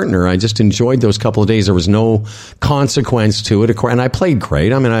his partner. I just enjoyed those couple of days. There was no consequence to it. And I played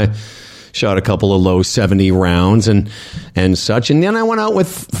great. I mean, I shot a couple of low 70 rounds and such. And then I went out with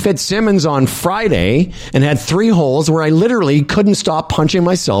Fitzsimmons on Friday and had 3 holes where I literally couldn't stop punching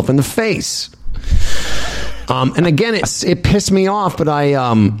myself in the face. And again, it pissed me off, but I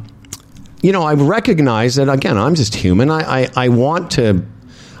recognize that, again, I'm just human. I want to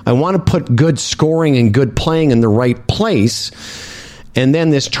put good scoring and good playing in the right place. And then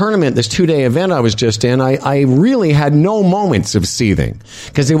this tournament, this 2-day event I was just in, I really had no moments of seething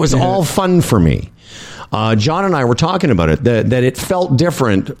because it was all fun for me. John and I were talking about it, that it felt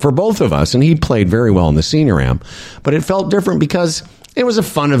different for both of us. And he played very well in the senior am, but it felt different because it was a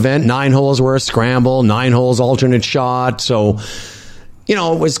fun event. 9 holes were a scramble, 9 holes alternate shot. So,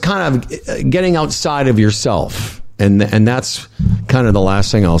 it was kind of getting outside of yourself. And that's kind of the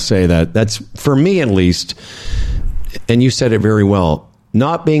last thing I'll say, that's for me at least. And you said it very well,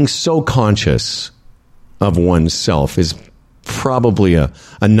 not being so conscious of oneself is probably a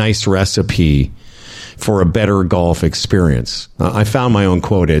nice recipe for a better golf experience. I found my own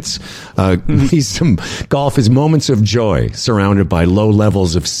quote. It's golf is moments of joy surrounded by low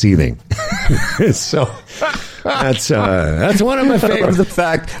levels of seething. So that's one of my favorites.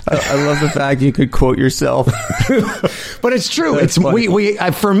 I love the fact you could quote yourself. But it's true. It's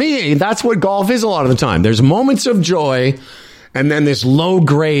for me, that's what golf is a lot of the time. There's moments of joy and then this low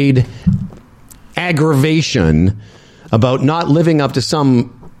grade aggravation about not living up to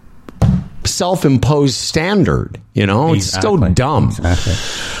some self-imposed standard. It's so dumb. Exactly.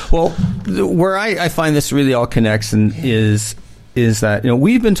 Well, where I find this really all connects and is that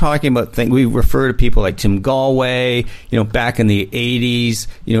we've been talking about things. We refer to people like Tim Galway, back in the 80s,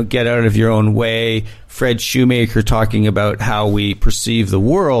 get out of your own way. Fred Shoemaker talking about how we perceive the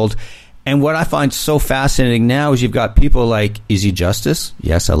world. And what I find so fascinating now is you've got people like Easy Justice.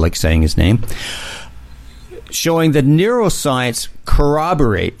 Yes, I like saying his name. Showing that neuroscience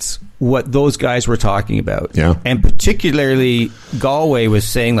corroborates what those guys were talking about. Yeah. And particularly Galway was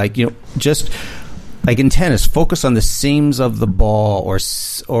saying, like, you know, just like in tennis, focus on the seams of the ball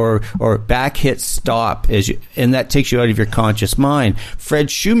or back hit stop and that takes you out of your conscious mind.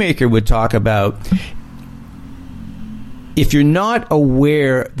 Fred Shoemaker would talk about, if you're not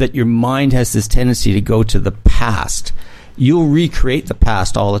aware that your mind has this tendency to go to the past, you'll recreate the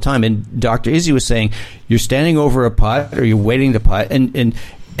past all the time. And Dr. Izzy was saying, you're standing over a putt or you're waiting to putt and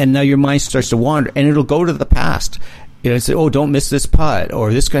now your mind starts to wander and it'll go to the past. You know, say, oh, don't miss this putt,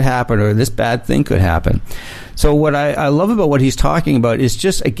 or this could happen, or this bad thing could happen. So what I love about what he's talking about is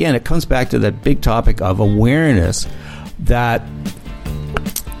just, again, it comes back to that big topic of awareness, that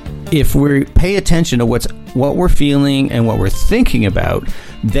if we pay attention to what we're feeling and what we're thinking about,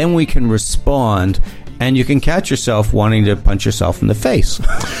 then we can respond. And you can catch yourself wanting to punch yourself in the face.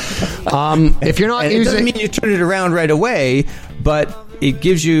 If you're not using, it doesn't mean you turn it around right away, but it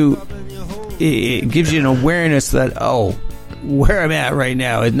gives you an awareness that, oh, where I'm at right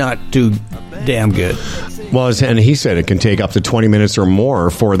now is not too damn good. Well, and he said it can take up to 20 minutes or more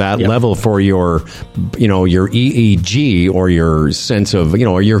for that level for your, you know, your EEG or your sense of, you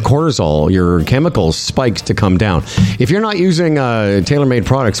know, or your cortisol, your chemical spikes to come down. If you're not using TaylorMade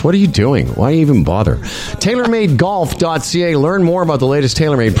products, what are you doing? Why even bother? TaylorMadeGolf.ca. Learn more about the latest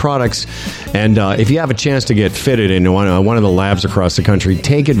TaylorMade products. And if you have a chance to get fitted in one of the labs across the country,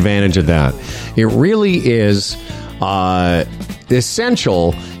 take advantage of that. It really is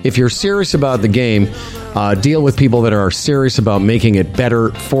essential if you're serious about the game. Deal with people that are serious about making it better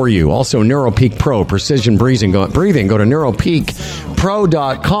for you. Also, NeuroPeak Pro, precision breathing. Go to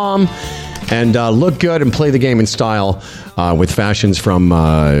neuropeakpro.com and look good and play the game in style with fashions from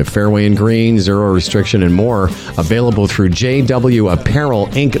Fairway and Green, Zero Restriction, and more. Available through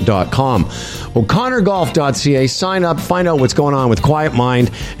jwapparelinc.com. O'ConnorGolf.ca. Sign up, find out what's going on with Quiet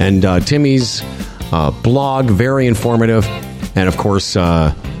Mind and Timmy's blog. Very informative. And, of course,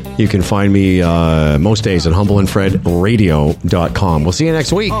 you can find me most days at humbleandfredradio.com. We'll see you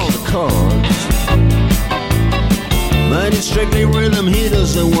next week. But it's strictly rhythm, he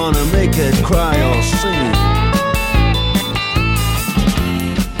doesn't want to make it cry or sing.